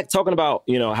 Matter of fact, talking about,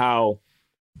 you know, how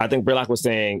I think Brillock was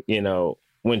saying, you know,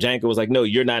 when Jangle was like, no,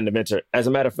 you're not an inventor. As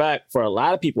a matter of fact, for a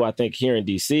lot of people, I think here in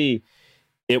DC,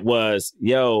 it was,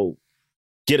 yo,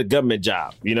 get a government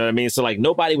job. You know what I mean? So like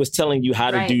nobody was telling you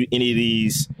how to do any of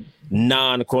these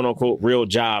non-quote unquote real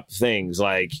job things.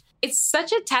 Like it's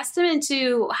such a testament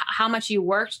to how much you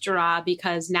worked, Gerard,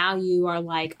 because now you are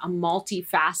like a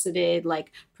multifaceted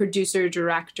like producer,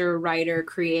 director, writer,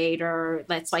 creator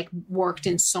that's like worked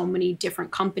in so many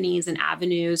different companies and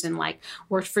avenues and like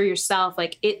worked for yourself.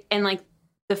 Like it, and like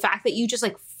the fact that you just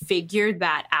like figured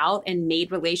that out and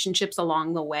made relationships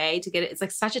along the way to get it, it's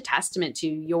like such a testament to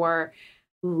your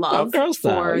love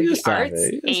for the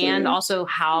arts and also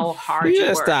how hard you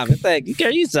work. Stop it. Thank you. Girl,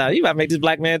 you stop. You about to make this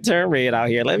black man turn red out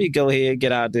here. Let me go ahead and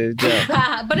get out there.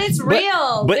 But it's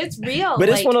real. It's real. But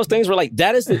it's one of those things where like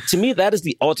that is to me, that is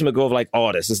the ultimate goal of like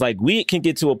artists. It's like we can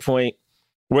get to a point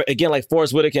where again, like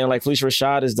Forrest Whitaker and like Felicia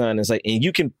Rashad is done. It's like, and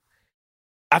you can,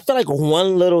 I feel like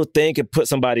one little thing could put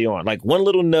somebody on. Like one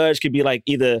little nudge could be like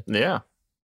either the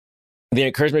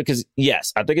encouragement, because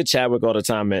yes, I think of Chadwick all the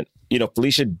time, and you know,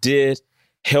 Felicia did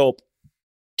help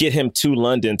get him to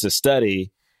London to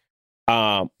study.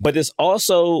 But there's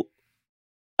also,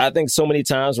 I think so many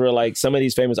times where like some of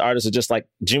these famous artists are just like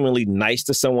genuinely nice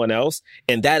to someone else.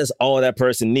 And that is all that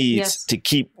person needs to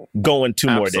keep going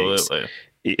 2 more days.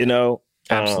 You know?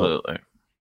 Absolutely.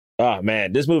 Oh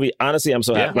man, this movie, honestly, I'm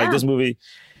so happy. Like this movie.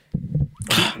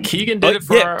 Keegan did it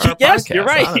for our yes, podcast, you're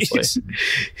right.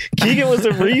 Keegan was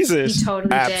the reason. He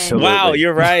totally did. Wow,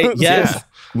 you're right. Yes.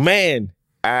 Man.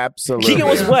 Absolutely. Keegan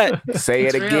was what? Say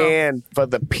it again for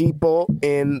the people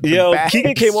in the back.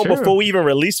 Keegan came on before we even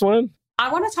released one.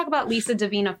 I want to talk about Lisa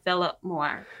Davina Phillip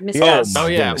more. Yes. Oh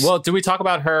yeah. Well, did we talk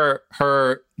about her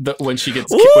when she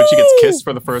gets kissed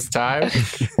for the first time,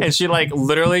 and she like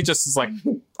literally just is like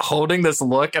holding this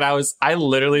look, and I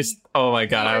literally, oh my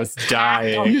god, I was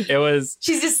dying. It was.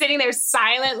 She's just sitting there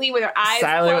silently with her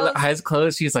eyes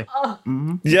closed. She's like,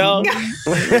 yo,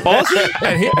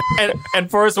 and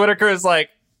Forrest Whitaker is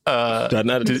like, I thought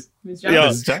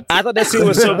that scene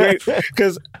was so great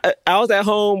because I was at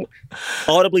home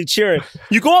audibly cheering.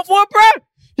 You going for it, bro?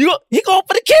 He going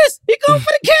for the kiss. He going for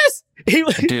the kiss.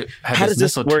 Dude, how does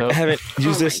this work? I haven't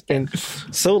used this in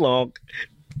so long.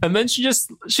 And then she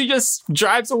just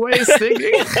drives away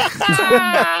singing.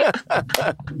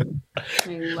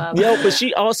 But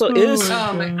she also is.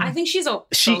 I think she's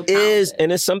she is,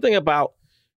 and it's something about.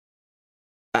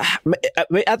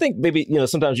 I think maybe, you know,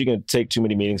 sometimes you can take too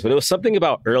many meanings, but it was something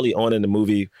about early on in the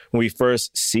movie when we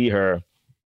first see her.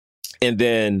 And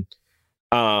then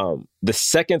the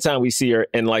second time we see her,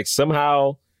 and like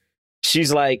somehow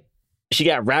she's like, she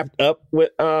got wrapped up with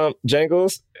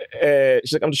Jangles.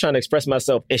 She's like, I'm just trying to express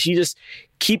myself. And she just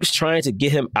keeps trying to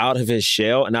get him out of his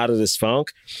shell and out of this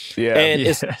funk. Yeah.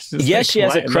 And she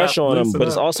has a crush on him, but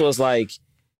it's also, it's like,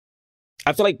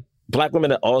 I feel like Black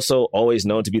women are also always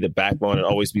known to be the backbone and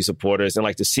always be supporters. And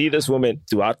like to see this woman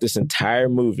throughout this entire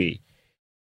movie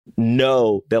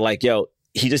know that like, yo,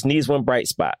 he just needs one bright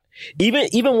spot.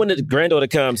 Even when the granddaughter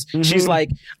comes, she's like,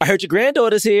 I heard your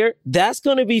granddaughter's here. That's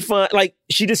going to be fun. Like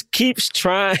she just keeps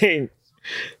trying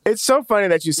It's so funny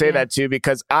that you say that too,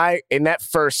 because in that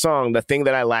first song, the thing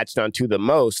that I latched onto the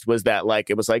most was that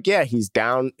it was he's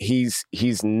down, he's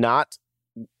not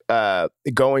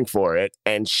going for it,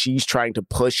 and she's trying to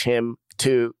push him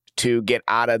to get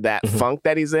out of that funk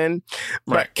that he's in.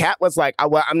 But Kat was like,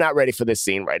 well, I'm not ready for this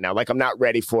scene right now. I'm not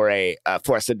ready for a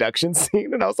seduction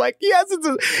scene. And I was like, yes,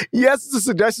 it's a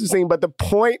seduction scene. But the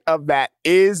point of that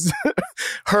is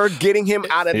her getting him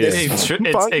out of this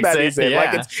funk that he's in.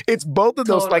 Yeah. It's both of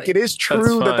those. Totally. It is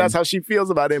true that's how she feels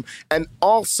about him. And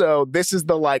also, this is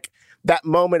the that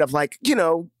moment of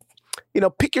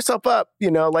pick yourself up,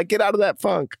 get out of that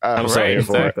funk. I'm so here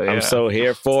for it. I'm so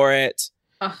here for it.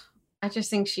 I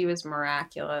just think she was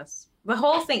miraculous. The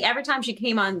whole thing, every time she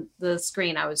came on the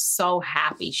screen, I was so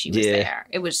happy she was there.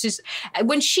 It was just,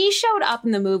 when she showed up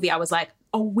in the movie, I was like,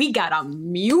 oh, we got a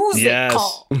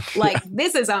musical. Yes.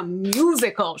 This is a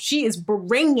musical. She is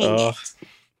bringing it.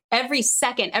 Every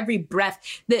second, every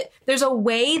breath. There's a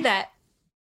way that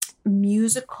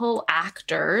musical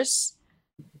actors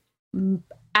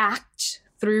act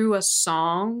through a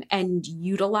song and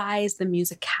utilize the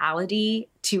musicality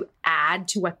to add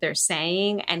to what they're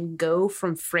saying and go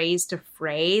from phrase to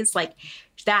phrase.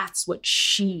 That's what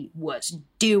she was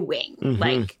doing.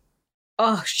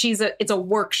 It's a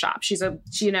workshop. She's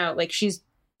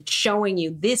showing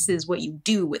you this is what you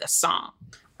do with a song.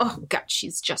 Oh God,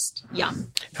 she's just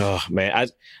yum. Oh man,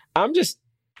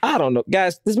 I don't know,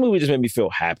 guys. This movie just made me feel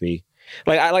happy.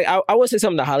 I would say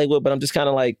something to Hollywood, but I'm just kind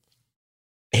of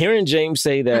hearing James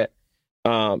say that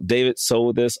David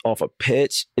sold this off a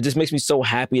pitch. It just makes me so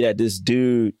happy that this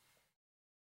dude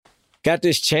got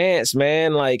this chance,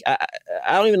 man. I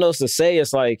don't even know what to say.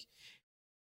 It's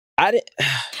I didn't.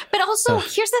 But also,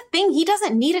 here's the thing: he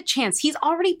doesn't need a chance. He's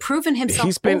already proven himself.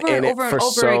 He's been over in and over it and for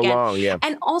over so again. long, yeah.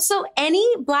 And also, any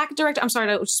Black director. I'm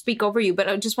sorry to speak over you, but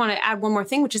I just want to add one more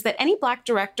thing, which is that any Black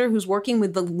director who's working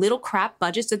with the little crap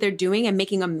budgets that they're doing and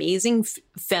making amazing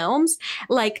films,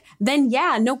 then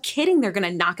no kidding, they're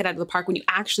gonna knock it out of the park when you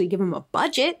actually give them a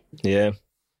budget. Yeah,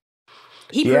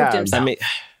 he proved himself.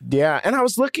 And I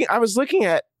was looking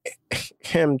at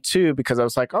him too, because I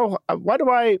was like, oh, why do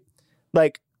I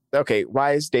okay,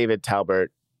 why is David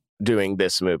Talbert doing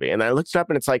this movie? And I looked it up,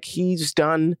 and it's he's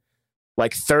done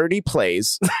 30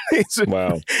 plays.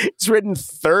 Wow. He's written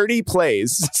 30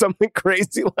 plays, something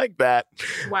crazy like that.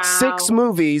 Wow. 6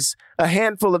 movies, a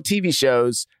handful of TV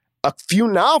shows, a few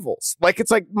novels. My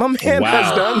man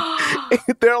has done,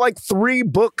 there are 3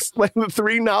 books,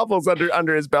 3 novels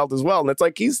under his belt as well. And it's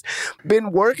he's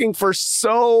been working for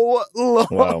so long.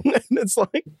 Wow. And it's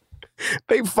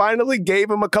they finally gave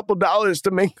him a couple dollars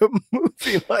to make a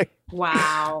movie.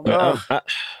 Wow.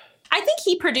 I think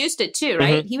he produced it too,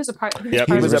 right? He was a part. He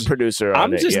was a producer.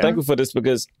 I'm just thankful for this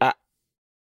because I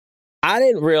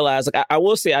didn't realize. I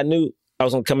will say I knew I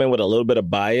was gonna come in with a little bit of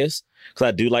bias because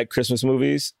I do like Christmas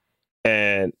movies,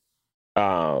 and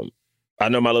I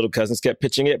know my little cousins kept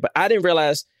pitching it, but I didn't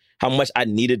realize how much I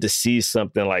needed to see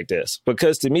something like this,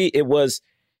 because to me it was.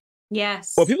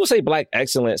 Yes. Well, people say Black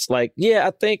excellence. I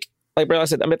think. Bro, I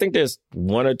said, I think there's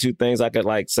 1 or 2 things I could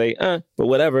say, but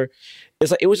whatever.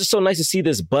 It's it was just so nice to see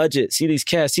this budget, see these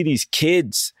cast, see these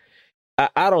kids.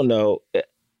 I don't know.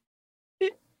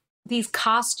 These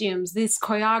costumes, this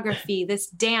choreography, this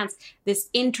dance, this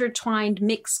intertwined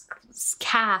mixed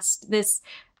cast, this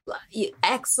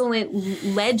excellent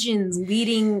legends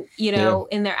leading,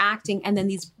 in their acting, and then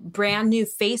these brand new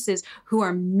faces who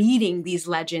are meeting these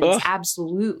legends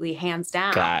absolutely hands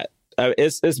down. God.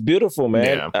 It's beautiful,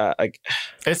 man. Yeah.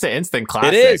 It's an instant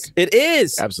classic. It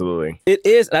is. Absolutely. It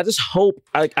is. And I just hope,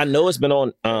 I know it's been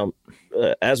on,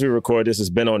 as we record this, it's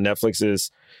been on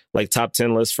Netflix's top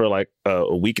 10 list for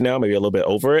a week now, maybe a little bit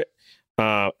over it.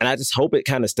 And I just hope it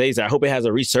kind of stays there. I hope it has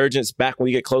a resurgence back when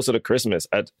we get closer to Christmas.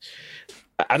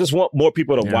 I just want more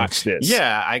people to watch this.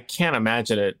 Yeah, I can't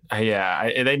imagine it.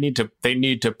 They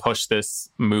need to push this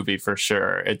movie for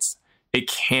sure. It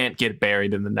can't get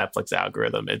buried in the Netflix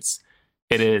algorithm. It's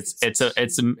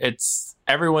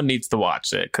everyone needs to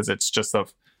watch it because it's just a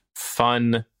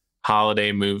fun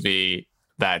holiday movie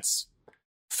that's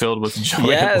filled with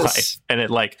joy in life, and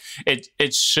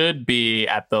it should be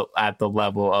at the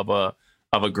level of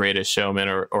a Greatest Showman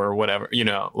or whatever,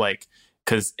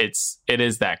 because it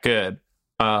is that good.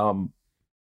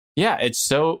 It's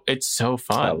so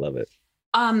fun. I love it.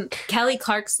 Kelly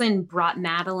Clarkson brought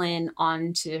Madeline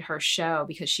onto her show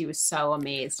because she was so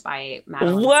amazed by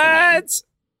Madeline. What? Singing.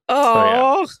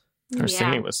 Oh, her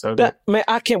singing was so good. Man,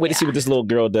 I can't wait to see what this little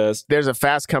girl does. There's a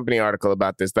Fast Company article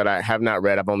about this that I have not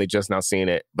read. I've only just now seen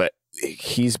it, but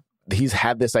he's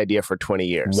had this idea for 20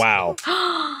 years. Wow.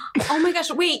 Oh my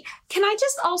gosh. Wait, can I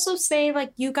just also say,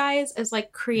 like, you guys as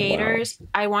like creators,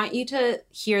 I want you to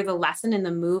hear the lesson in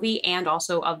the movie and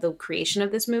also of the creation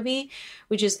of this movie,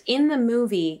 which is in the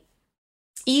movie,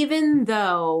 even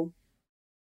though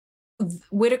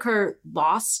Whitaker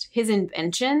lost his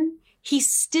invention, he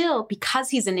still, because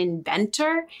he's an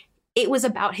inventor, it was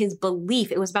about his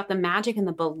belief. It was about the magic and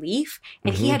the belief.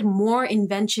 And he had more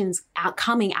inventions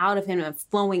coming out of him and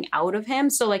flowing out of him.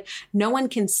 So like no one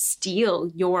can steal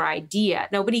your idea.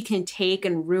 Nobody can take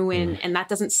and ruin. And that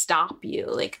doesn't stop you.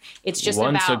 Like it's just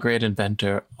Once about a great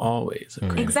inventor, always a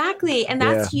great Exactly. And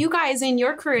that's you guys in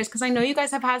your careers. Cause I know you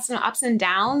guys have had some ups and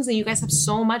downs and you guys have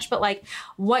so much, but like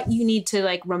what you need to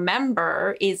like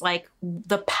remember is like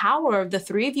the power of the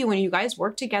three of you. When you guys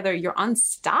work together, you're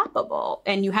unstoppable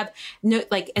and you have no,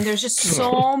 like, and there's just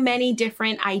so many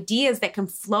different ideas that can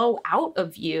flow out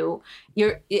of you.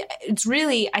 It's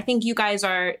really, I think you guys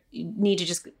need to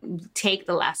just take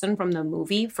the lesson from the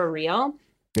movie for real.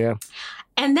 Yeah.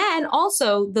 And then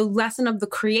also the lesson of the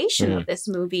creation of this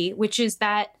movie, which is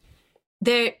that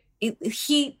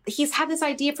he's had this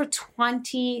idea for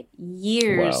 20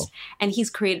 years and he's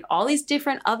created all these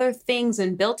different other things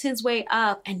and built his way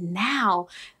up. And now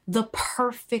the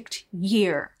perfect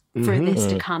year for this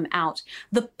to come out,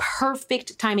 the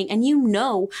perfect timing. And you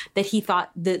know that he thought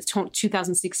that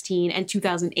 2016 and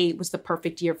 2008 was the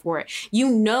perfect year for it. You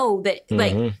know that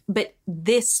but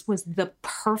this was the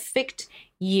perfect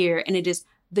year and it is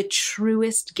the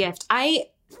truest gift. I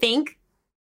think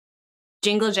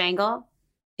Jingle Jangle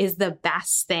is the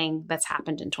best thing that's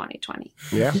happened in 2020.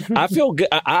 Yeah. I feel good.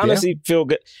 I honestly feel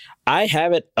good. I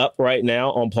have it up right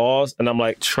now on pause and I'm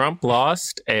like, Trump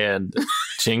lost and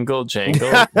Jingle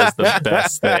Jangle was the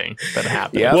best thing that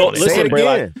happened. Yeah. Well, listen, bro,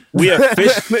 like, we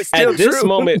officially, at this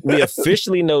moment, we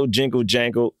officially know Jingle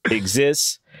Jangle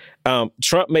exists.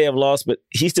 Trump may have lost, but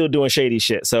he's still doing shady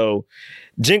shit. So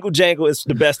Jingle Jangle is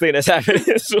the best thing that's happened.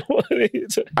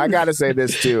 I gotta say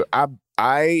this too.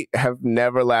 I have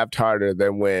never laughed harder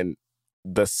than when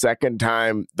the second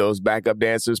time those backup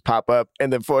dancers pop up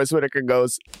and then Forrest Whitaker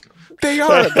goes, "They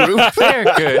are a group. They're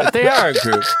good. They are a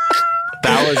group."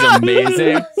 That was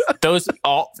amazing. Those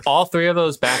all three of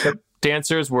those backup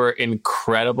dancers were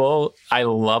incredible. I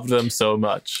loved them so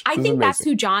much. I think that's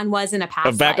who John was in a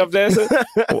past backup dancer.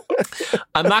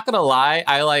 I'm not gonna lie.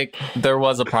 There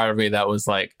was a part of me that was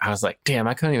like, I was like, damn,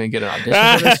 I couldn't even get an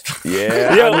audition for this.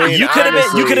 Yeah, yo, I mean, you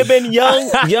could have been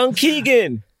young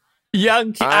Keegan.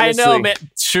 I know, man.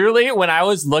 Truly, when I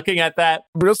was looking at that,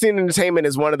 Brillstein Entertainment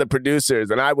is one of the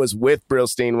producers, and I was with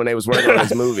Brillstein when they was working on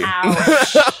his movie.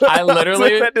 I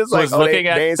literally was looking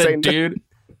at the dude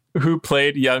who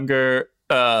played younger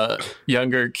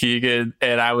Keegan,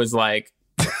 and I was like,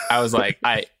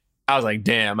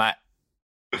 damn, I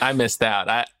missed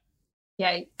out.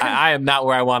 I am not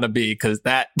where I want to be because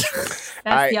that's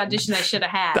the audition I should have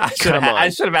had. I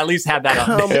should have at least had that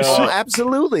audition.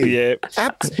 Absolutely. Yeah.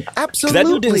 Absolutely. That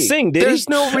dude didn't sing, did he? There's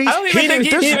no reason. He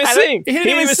didn't even sing. He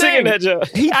didn't even sing in that job.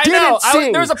 I know.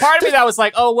 There was a part of me that was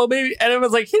like, oh, well, maybe. And it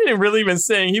was like, he didn't really even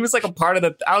sing. He was like a part of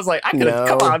the. I was like, I could have.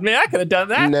 Come on, man. I could have done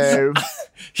that. No.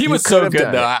 He was so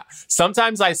good, though.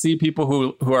 Sometimes I see people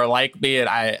who are like me and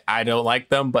I don't like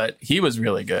them, but he was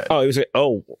really good. Oh, he was.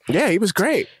 Oh, yeah, he was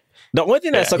great. The one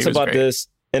thing that sucks about this,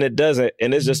 and it doesn't,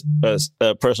 and it's just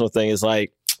a personal thing, is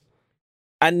like,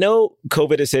 I know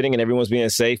COVID is hitting and everyone's being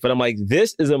safe, but I'm like,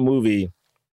 this is a movie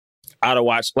I to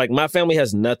watch. Like, my family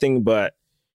has nothing but,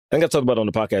 I think I've talked about it on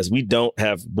the podcast, we don't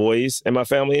have boys in my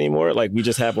family anymore. Like, we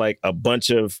just have like a bunch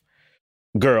of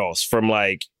girls from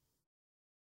like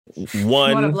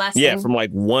one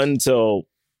till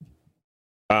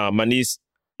my niece,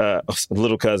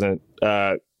 little cousin,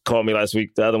 called me last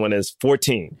week. The other one is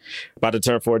 14, about to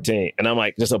turn 14. And I'm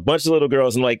like, just a bunch of little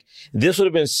girls. And like, this would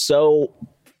have been so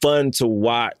fun to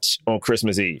watch on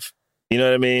Christmas Eve. You know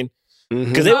what I mean?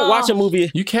 Because they would watch a movie.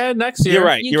 You can next year. You're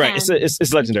right. You're right.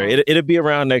 It's legendary. It'll be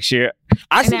around next year.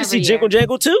 I need to see Jingle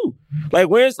Jangle too. Like,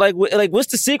 where's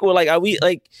what's the sequel? Like, are we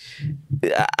like?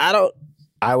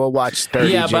 I will watch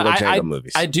 30 Jingle Jangle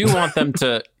movies. I do want them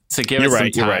to give it some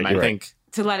time. I think.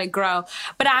 To let it grow.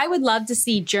 But I would love to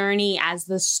see Journey as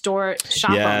the shop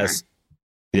owner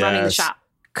running the shop.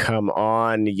 Come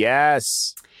on.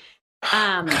 Yes.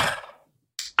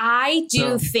 I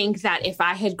do think that if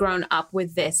I had grown up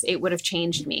with this, it would have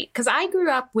changed me. Because I grew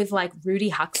up with like Rudy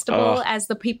Huxtable as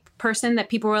the person that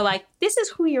people were like, this is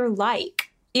who you're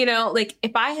like. You know, like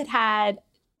if I had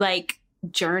like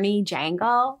Journey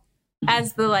Jangle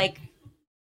as the like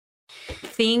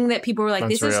thing that people were like,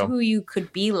 this is who you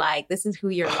could be like. This is who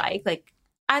you're like. Like,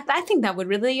 I think that would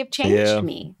really have changed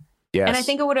me. Yes. And I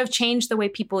think it would have changed the way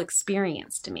people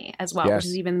experienced me as well, which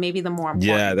is even maybe the more important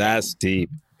Yeah, that's thing. deep.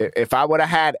 If I would have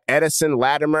had Edison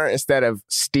Latimer instead of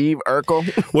Steve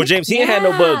Urkel. Well, James, he ain't had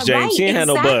no bugs, James. He ain't had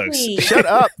no bugs. Shut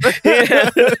up.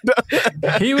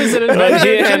 He was an adventure.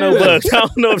 He ain't had no bugs. I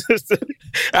don't know if this.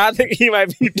 I think he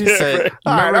might be different. Said,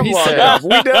 all right, I'm he logged said, off.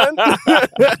 We done?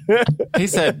 He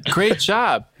said, "Great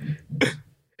job.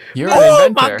 You're an Oh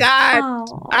inventor." my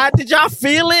God! Did y'all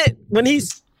feel it when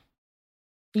he's?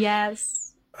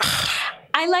 Yes.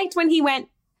 I liked when he went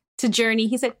to Journey.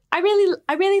 He said, I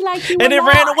really like you. And a then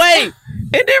lot. ran away.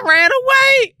 And then ran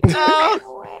away.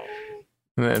 Oh.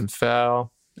 And then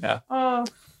fell. Yeah. Oh,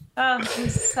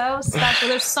 it's so special.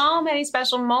 There's so many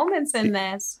special moments in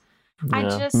this.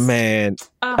 Yeah. Man,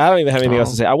 I don't even have anything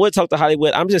else to say. I would talk to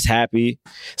Hollywood. I'm just happy.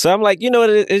 So I'm like, you know what?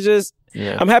 It's just,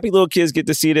 I'm happy little kids get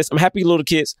to see this. I'm happy little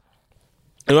kids.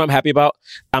 You know what I'm happy about?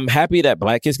 I'm happy that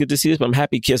Black kids get to see this, but I'm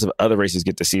happy kids of other races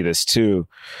get to see this too.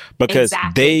 Because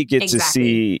they get to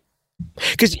see.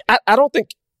 Because I don't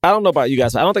know about you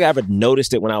guys, but I don't think I ever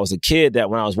noticed it when I was a kid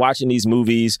that when I was watching these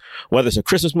movies, whether it's a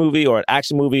Christmas movie or an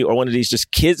action movie or one of these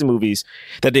just kids movies,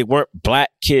 that they weren't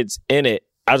Black kids in it.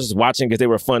 I was just watching because they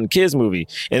were a fun kids movie.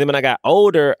 And then when I got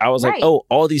older, I was like, oh,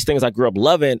 all these things I grew up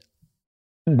loving,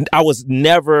 I was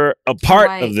never a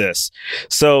part of this.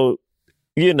 So,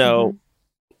 you know.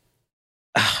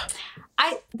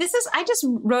 I just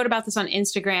wrote about this on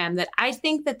Instagram that I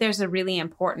think that there's a really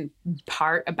important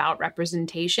part about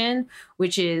representation,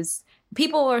 which is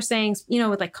people are saying, you know,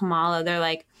 with like Kamala, they're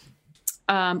like,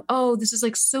 oh, this is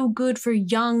like so good for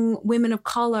young women of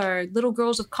color, little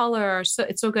girls of color. So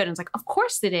it's so good. And it's like, of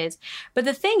course it is. But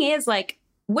the thing is, like,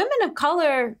 women of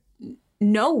color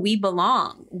know we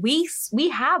belong. We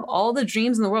have all the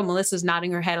dreams in the world. Melissa's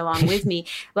nodding her head along with me.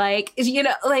 Like, you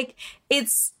know, like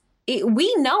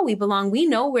we know we belong. We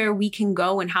know where we can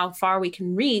go and how far we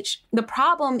can reach. The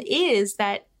problem is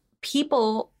that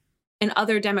people in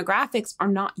other demographics are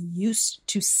not used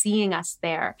to seeing us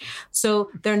there. So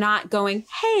they're not going,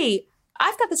 hey,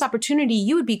 I've got this opportunity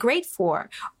you would be great for.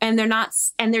 And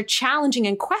they're challenging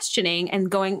and questioning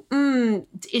and going,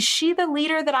 is she the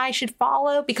leader that I should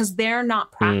follow? Because they're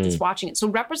not practiced watching it. So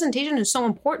representation is so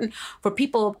important for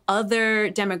people of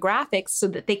other demographics so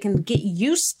that they can get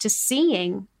used to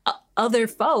seeing other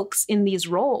folks in these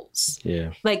roles.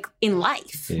 Yeah. Like in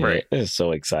life. Yeah, right. It's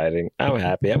so exciting. I'm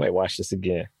happy. I might watch this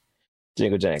again.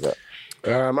 Jingle, jangle.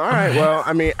 All right. Well,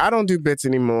 I mean, I don't do bits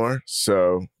anymore,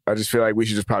 so I just feel like we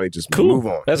should just move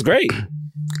on. That's great.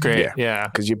 Great. Yeah.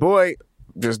 Because your boy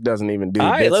just doesn't even do All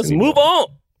right, bits let's anymore. move on.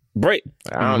 Break.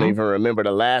 I don't even remember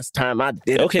the last time I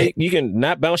did it. Okay, you can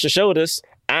not bounce your shoulders.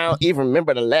 I don't even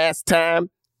remember the last time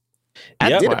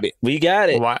I did a bit. We got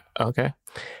it. What? Okay.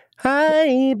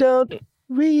 I don't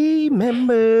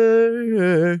remember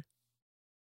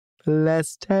the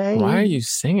last time. Why are you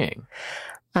singing?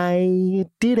 I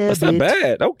did a That's bit. not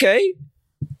bad. Okay.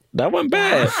 That wasn't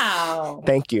bad. Wow.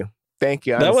 Thank you. Thank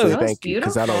you. That was thank you,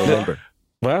 because I don't remember.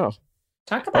 Wow.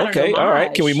 Talk about okay. an All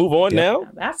right. Can we move on now?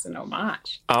 That's an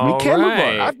homage. We can move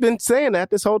on. I've been saying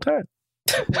that this whole time.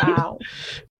 Wow.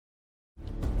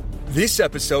 This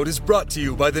episode is brought to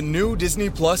you by the new Disney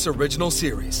Plus original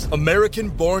series, American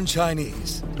Born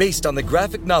Chinese. Based on the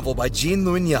graphic novel by Jean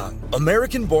Luen Yang,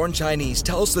 American Born Chinese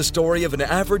tells the story of an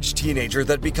average teenager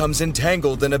that becomes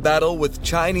entangled in a battle with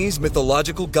Chinese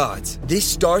mythological gods. This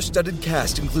star-studded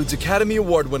cast includes Academy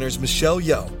Award winners Michelle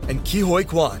Yeoh and Ke Huy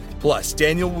Quan, plus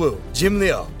Daniel Wu, Jim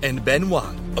Liu, and Ben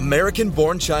Wang. American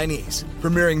Born Chinese,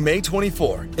 premiering May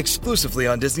 24, exclusively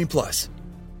on Disney Plus.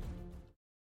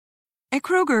 At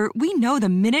Kroger, we know the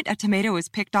minute a tomato is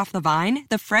picked off the vine,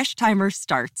 the fresh timer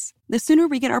starts. The sooner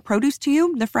we get our produce to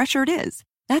you, the fresher it is.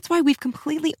 That's why we've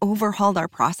completely overhauled our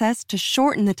process to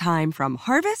shorten the time from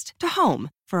harvest to home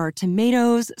for our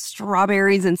tomatoes,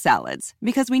 strawberries, and salads.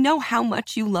 Because we know how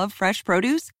much you love fresh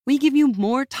produce, we give you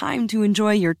more time to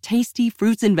enjoy your tasty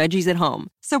fruits and veggies at home.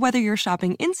 So whether you're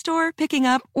shopping in-store, picking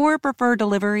up, or prefer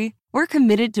delivery, we're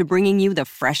committed to bringing you the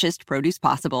freshest produce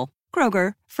possible.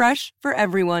 Kroger, fresh for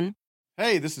everyone.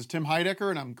 Hey, this is Tim Heidecker,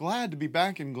 and I'm glad to be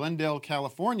back in Glendale,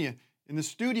 California, in the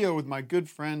studio with my good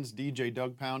friends DJ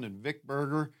Doug Pound and Vic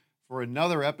Berger for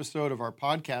another episode of our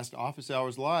podcast, Office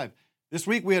Hours Live. This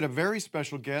week we had a very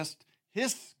special guest,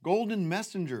 Hiss Golden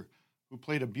Messenger, who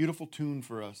played a beautiful tune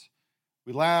for us.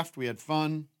 We laughed, we had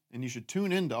fun, and you should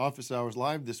tune in to Office Hours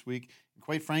Live this week, and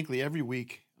quite frankly, every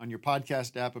week on your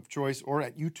podcast app of choice or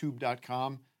at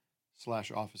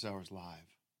youtube.com/officeHoursLive.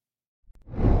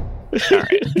 All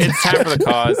right. It's time for the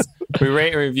cause. We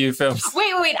rate and review films.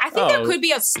 Wait. I think there could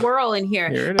be a swirl in here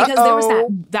Here it is. because there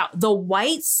was the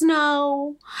white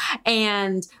snow,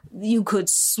 and you could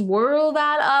swirl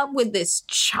that up with this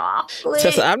chocolate.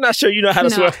 Tessa, I'm not sure you know how to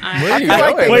swirl.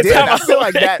 I feel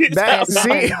like that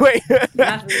scene. Wait,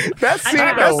 that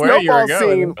snowball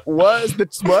scene was the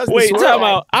Wait, swirl. time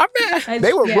out.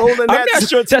 They were rolling that. I'm not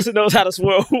sure Tessa knows how to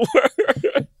swirl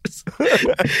words.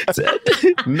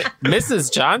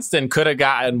 Mrs. Johnston could have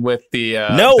gotten with the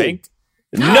bank.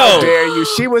 No, how dare you?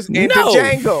 She was into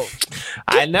Jangle.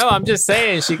 I know. I'm just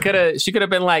saying she could have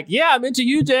been like, yeah, I'm into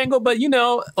you, Jangle, but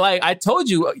like I told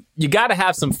you, you got to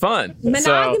have some fun.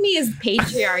 Monogamy is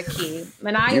patriarchy.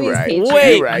 Monogamy is patriarchy.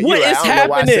 Wait, what is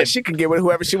happening? She could get with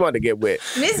whoever she wanted to get with.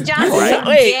 Miss Johnson.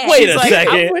 Wait a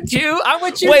second. I'm with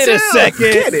you. Wait too. a second.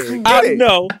 Get it.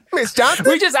 No, Miss Johnson.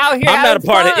 We're just out here. I'm not a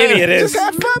part of any of this. Just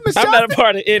have fun, Miss I'm Johnson. not a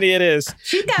part of any of this.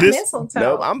 She got mistletoe.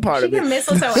 Nope, I'm part of it. She got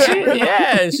mistletoe.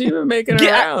 Yeah, she been making it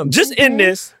around. Just in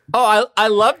this. Oh, I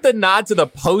love the nod to the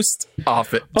post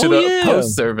office, to the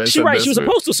post service. She was a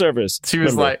postal service. She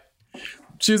was like,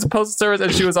 she was a postal service,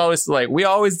 and she was always like, we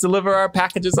always deliver our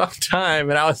packages on time.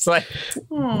 And I was like,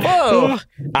 whoa.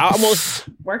 I almost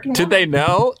working. Did they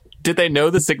know? Did they know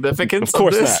the significance? Of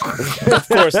course of this? not. Of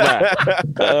course not.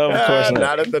 Of course not.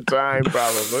 Not at the time,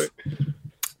 probably.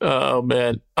 Oh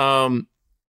man.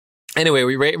 Anyway,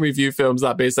 we rate and review films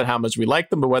not based on how much we like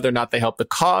them, but whether or not they help the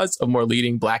cause of more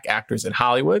leading Black actors in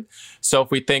Hollywood. So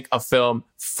if we think a film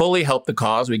fully helped the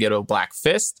cause, we give it a black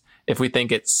fist. If we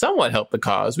think it somewhat helped the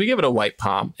cause, we give it a white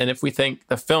palm. And if we think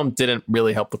the film didn't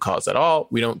really help the cause at all,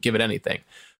 we don't give it anything.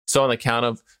 So on the count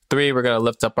of 3, we're going to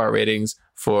lift up our ratings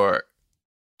for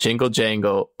Jingle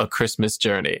Jangle, A Christmas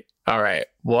Journey. All right.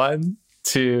 1,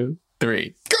 2,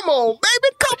 3. Come on,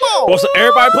 baby. Come on. Well, so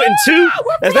everybody putting 2?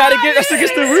 That's not against. That's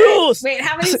against the rules. Wait,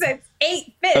 how many said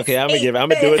 8 fists? Okay, I'm gonna do it 2. I'm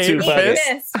gonna do it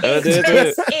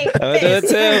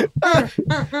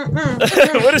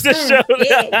 2. What is this show?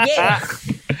 Yeah.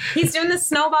 He's doing the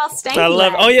snowball stanky. I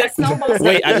love. leg. Oh yeah. Snowball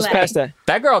Wait, I stanky just leg. passed that.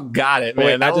 That girl got it, man.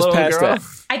 Wait, that I just little passed girl. that.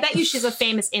 I bet you she's a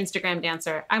famous Instagram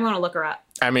dancer. I'm gonna look her up.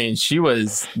 I mean, she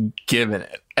was giving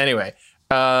it. Anyway,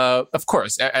 of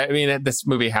course. I mean, this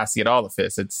movie has to get all the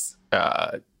fists.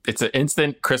 It's an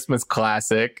instant Christmas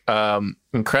classic.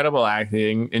 Incredible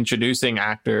acting, introducing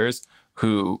actors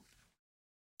who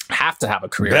have to have a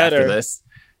career after this.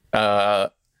 I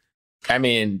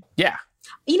mean, yeah.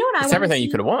 You know what it's everything you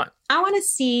could want. I want to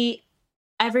see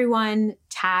everyone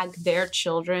tag their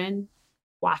children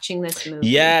watching this movie.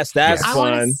 Yes, that's I fun.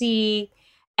 want to see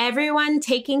everyone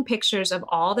taking pictures of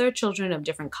all their children of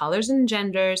different colors and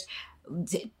genders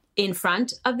in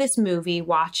front of this movie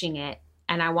watching it.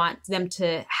 And I want them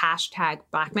to hashtag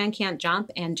Black Man Can't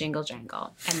Jump and Jingle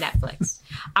Jangle and Netflix.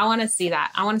 I want to see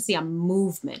that. I want to see a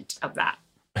movement of that.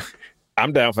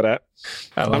 I'm down for that.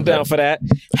 I'm that. down for that.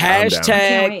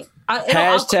 Hashtag.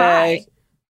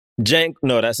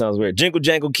 No, that sounds weird. Jingle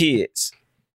Jangle Kids.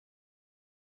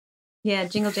 Yeah,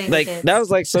 Jingle Jangle Like Kids. that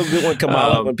was like so good when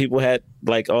Kamala when people had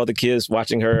like all the kids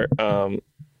watching her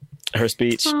her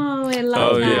speech. Oh, I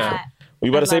love that. Yeah. Were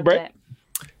you about to say, Brett?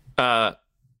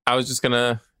 I was just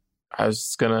gonna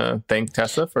thank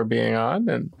Tessa for being on,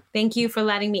 and Thank you for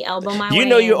letting me elbow my way. You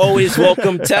know you're always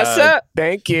welcome, Tessa.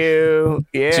 Thank you.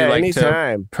 Yeah, would you like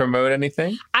anytime. to promote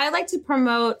anything? I like to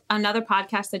promote another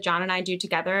podcast that John and I do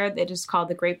together that is called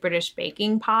the Great British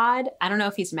Baking Pod. I don't know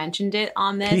if he's mentioned it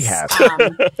on this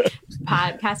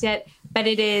podcast yet, but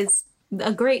it is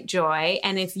a great joy.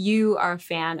 And if you are a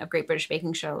fan of Great British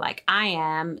Baking Show like I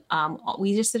am,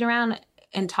 we just sit around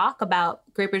and talk about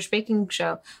Great British Baking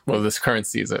Show. Well, this current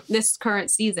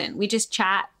season. We just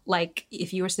chat like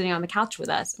if you were sitting on the couch with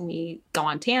us, and we go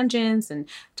on tangents and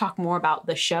talk more about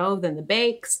the show than the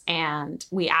bakes. And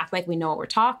we act like we know what we're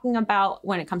talking about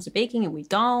when it comes to baking, and we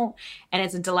don't. And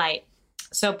it's a delight.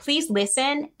 So please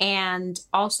listen. And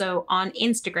also on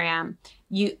Instagram,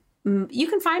 you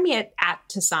can find me at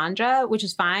Tassandra, which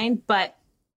is fine. But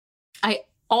I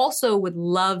also would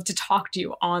love to talk to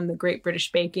you on the Great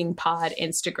British Baking Pod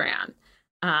Instagram.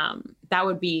 That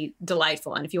would be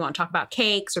delightful. And if you want to talk about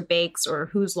cakes or bakes or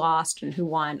who's lost and who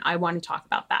won, I want to talk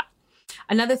about that.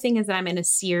 Another thing is that I'm in a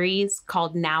series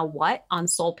called Now What on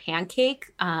Soul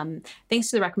Pancake, thanks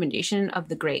to the recommendation of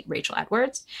the great Rachel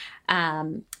Edwards.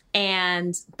 And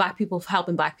Black people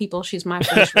helping Black people. She's my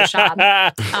French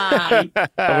Rashad. I'm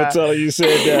gonna tell you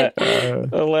said that.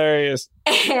 Hilarious.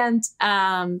 And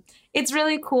it's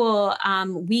really cool.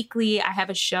 Weekly, I have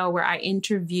a show where I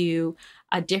interview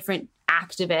a different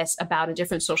activist about a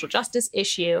different social justice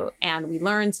issue. And we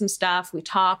learn some stuff, we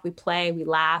talk, we play, we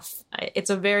laugh. It's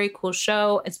a very cool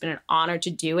show. It's been an honor to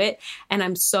do it. And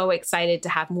I'm so excited to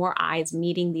have more eyes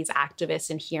meeting these activists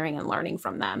and hearing and learning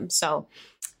from them. So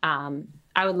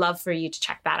I would love for you to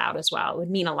check that out as well. It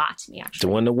would mean a lot to me, actually.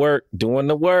 Doing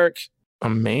the work.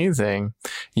 Amazing.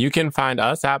 You can find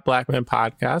us at Black Men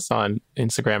Podcast on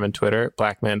Instagram and Twitter.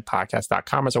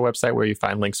 blackmenpodcast.com is our website where you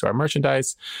find links to our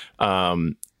merchandise,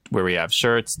 where we have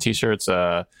shirts, t-shirts.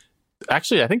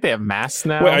 Actually, I think they have masks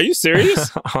now. Wait, are you serious?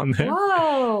 On there.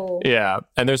 Whoa. Yeah.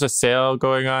 And there's a sale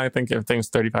going on. I think everything's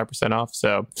 35% off.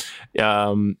 So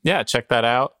yeah, check that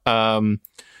out.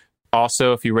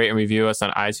 Also, if you rate and review us on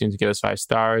iTunes and give us 5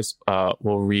 stars,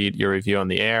 we'll read your review on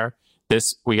the air.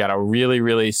 We got a really,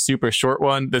 really super short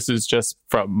one. This is just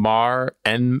from Mar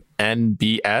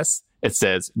NNBS. It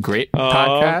says, great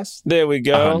podcast. There we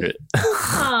go.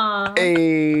 100.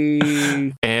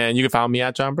 Hey. And you can follow me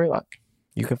at John Braylock.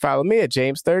 You can follow me at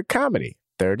James Third Comedy.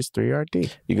 Third is 3RD.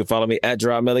 You can follow me at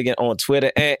Gerard Milligan on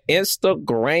Twitter and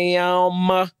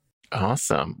Instagram.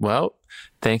 Awesome. Well,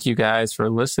 thank you guys for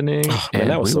listening. Man,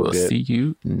 that was we so will good. see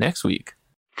you next week.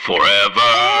 Forever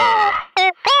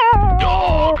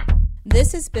Dog.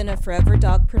 This has been a Forever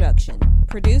Dog production,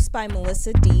 produced by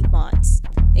Melissa D. Montz,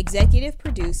 executive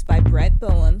produced by Brett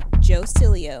Boehm, Joe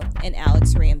Cilio, and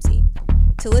Alex Ramsey.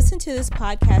 To listen to this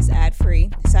podcast ad-free,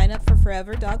 sign up for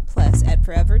Forever Dog Plus at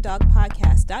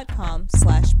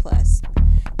foreverdogpodcast.com/plus.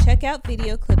 Check out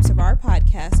video clips of our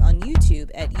podcast on YouTube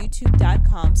at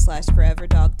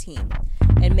youtube.com/foreverdogteam.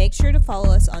 And make sure to follow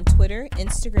us on Twitter,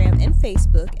 Instagram, and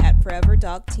Facebook at Forever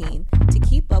Dog Team to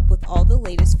keep up with all the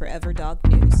latest Forever Dog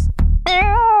news.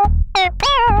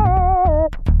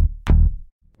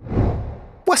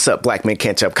 What's up, Black Men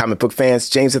Can't Jump comic book fans?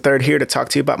 James III here to talk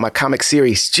to you about my comic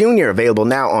series, Junior, available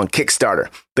now on Kickstarter.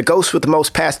 The ghost with the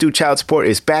most past due child support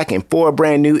is back in 4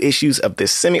 brand new issues of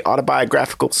this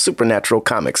semi-autobiographical supernatural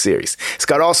comic series. It's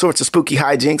got all sorts of spooky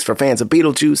hijinks for fans of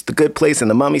Beetlejuice, The Good Place, and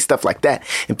The Mummy, stuff like that,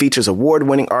 and features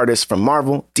award-winning artists from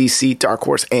Marvel, DC, Dark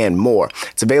Horse, and more.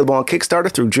 It's available on Kickstarter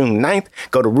through June 9th.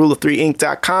 Go to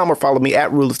ruleof3inc.com or follow me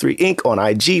at ruleof3inc on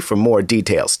IG for more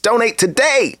details. Donate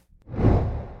today!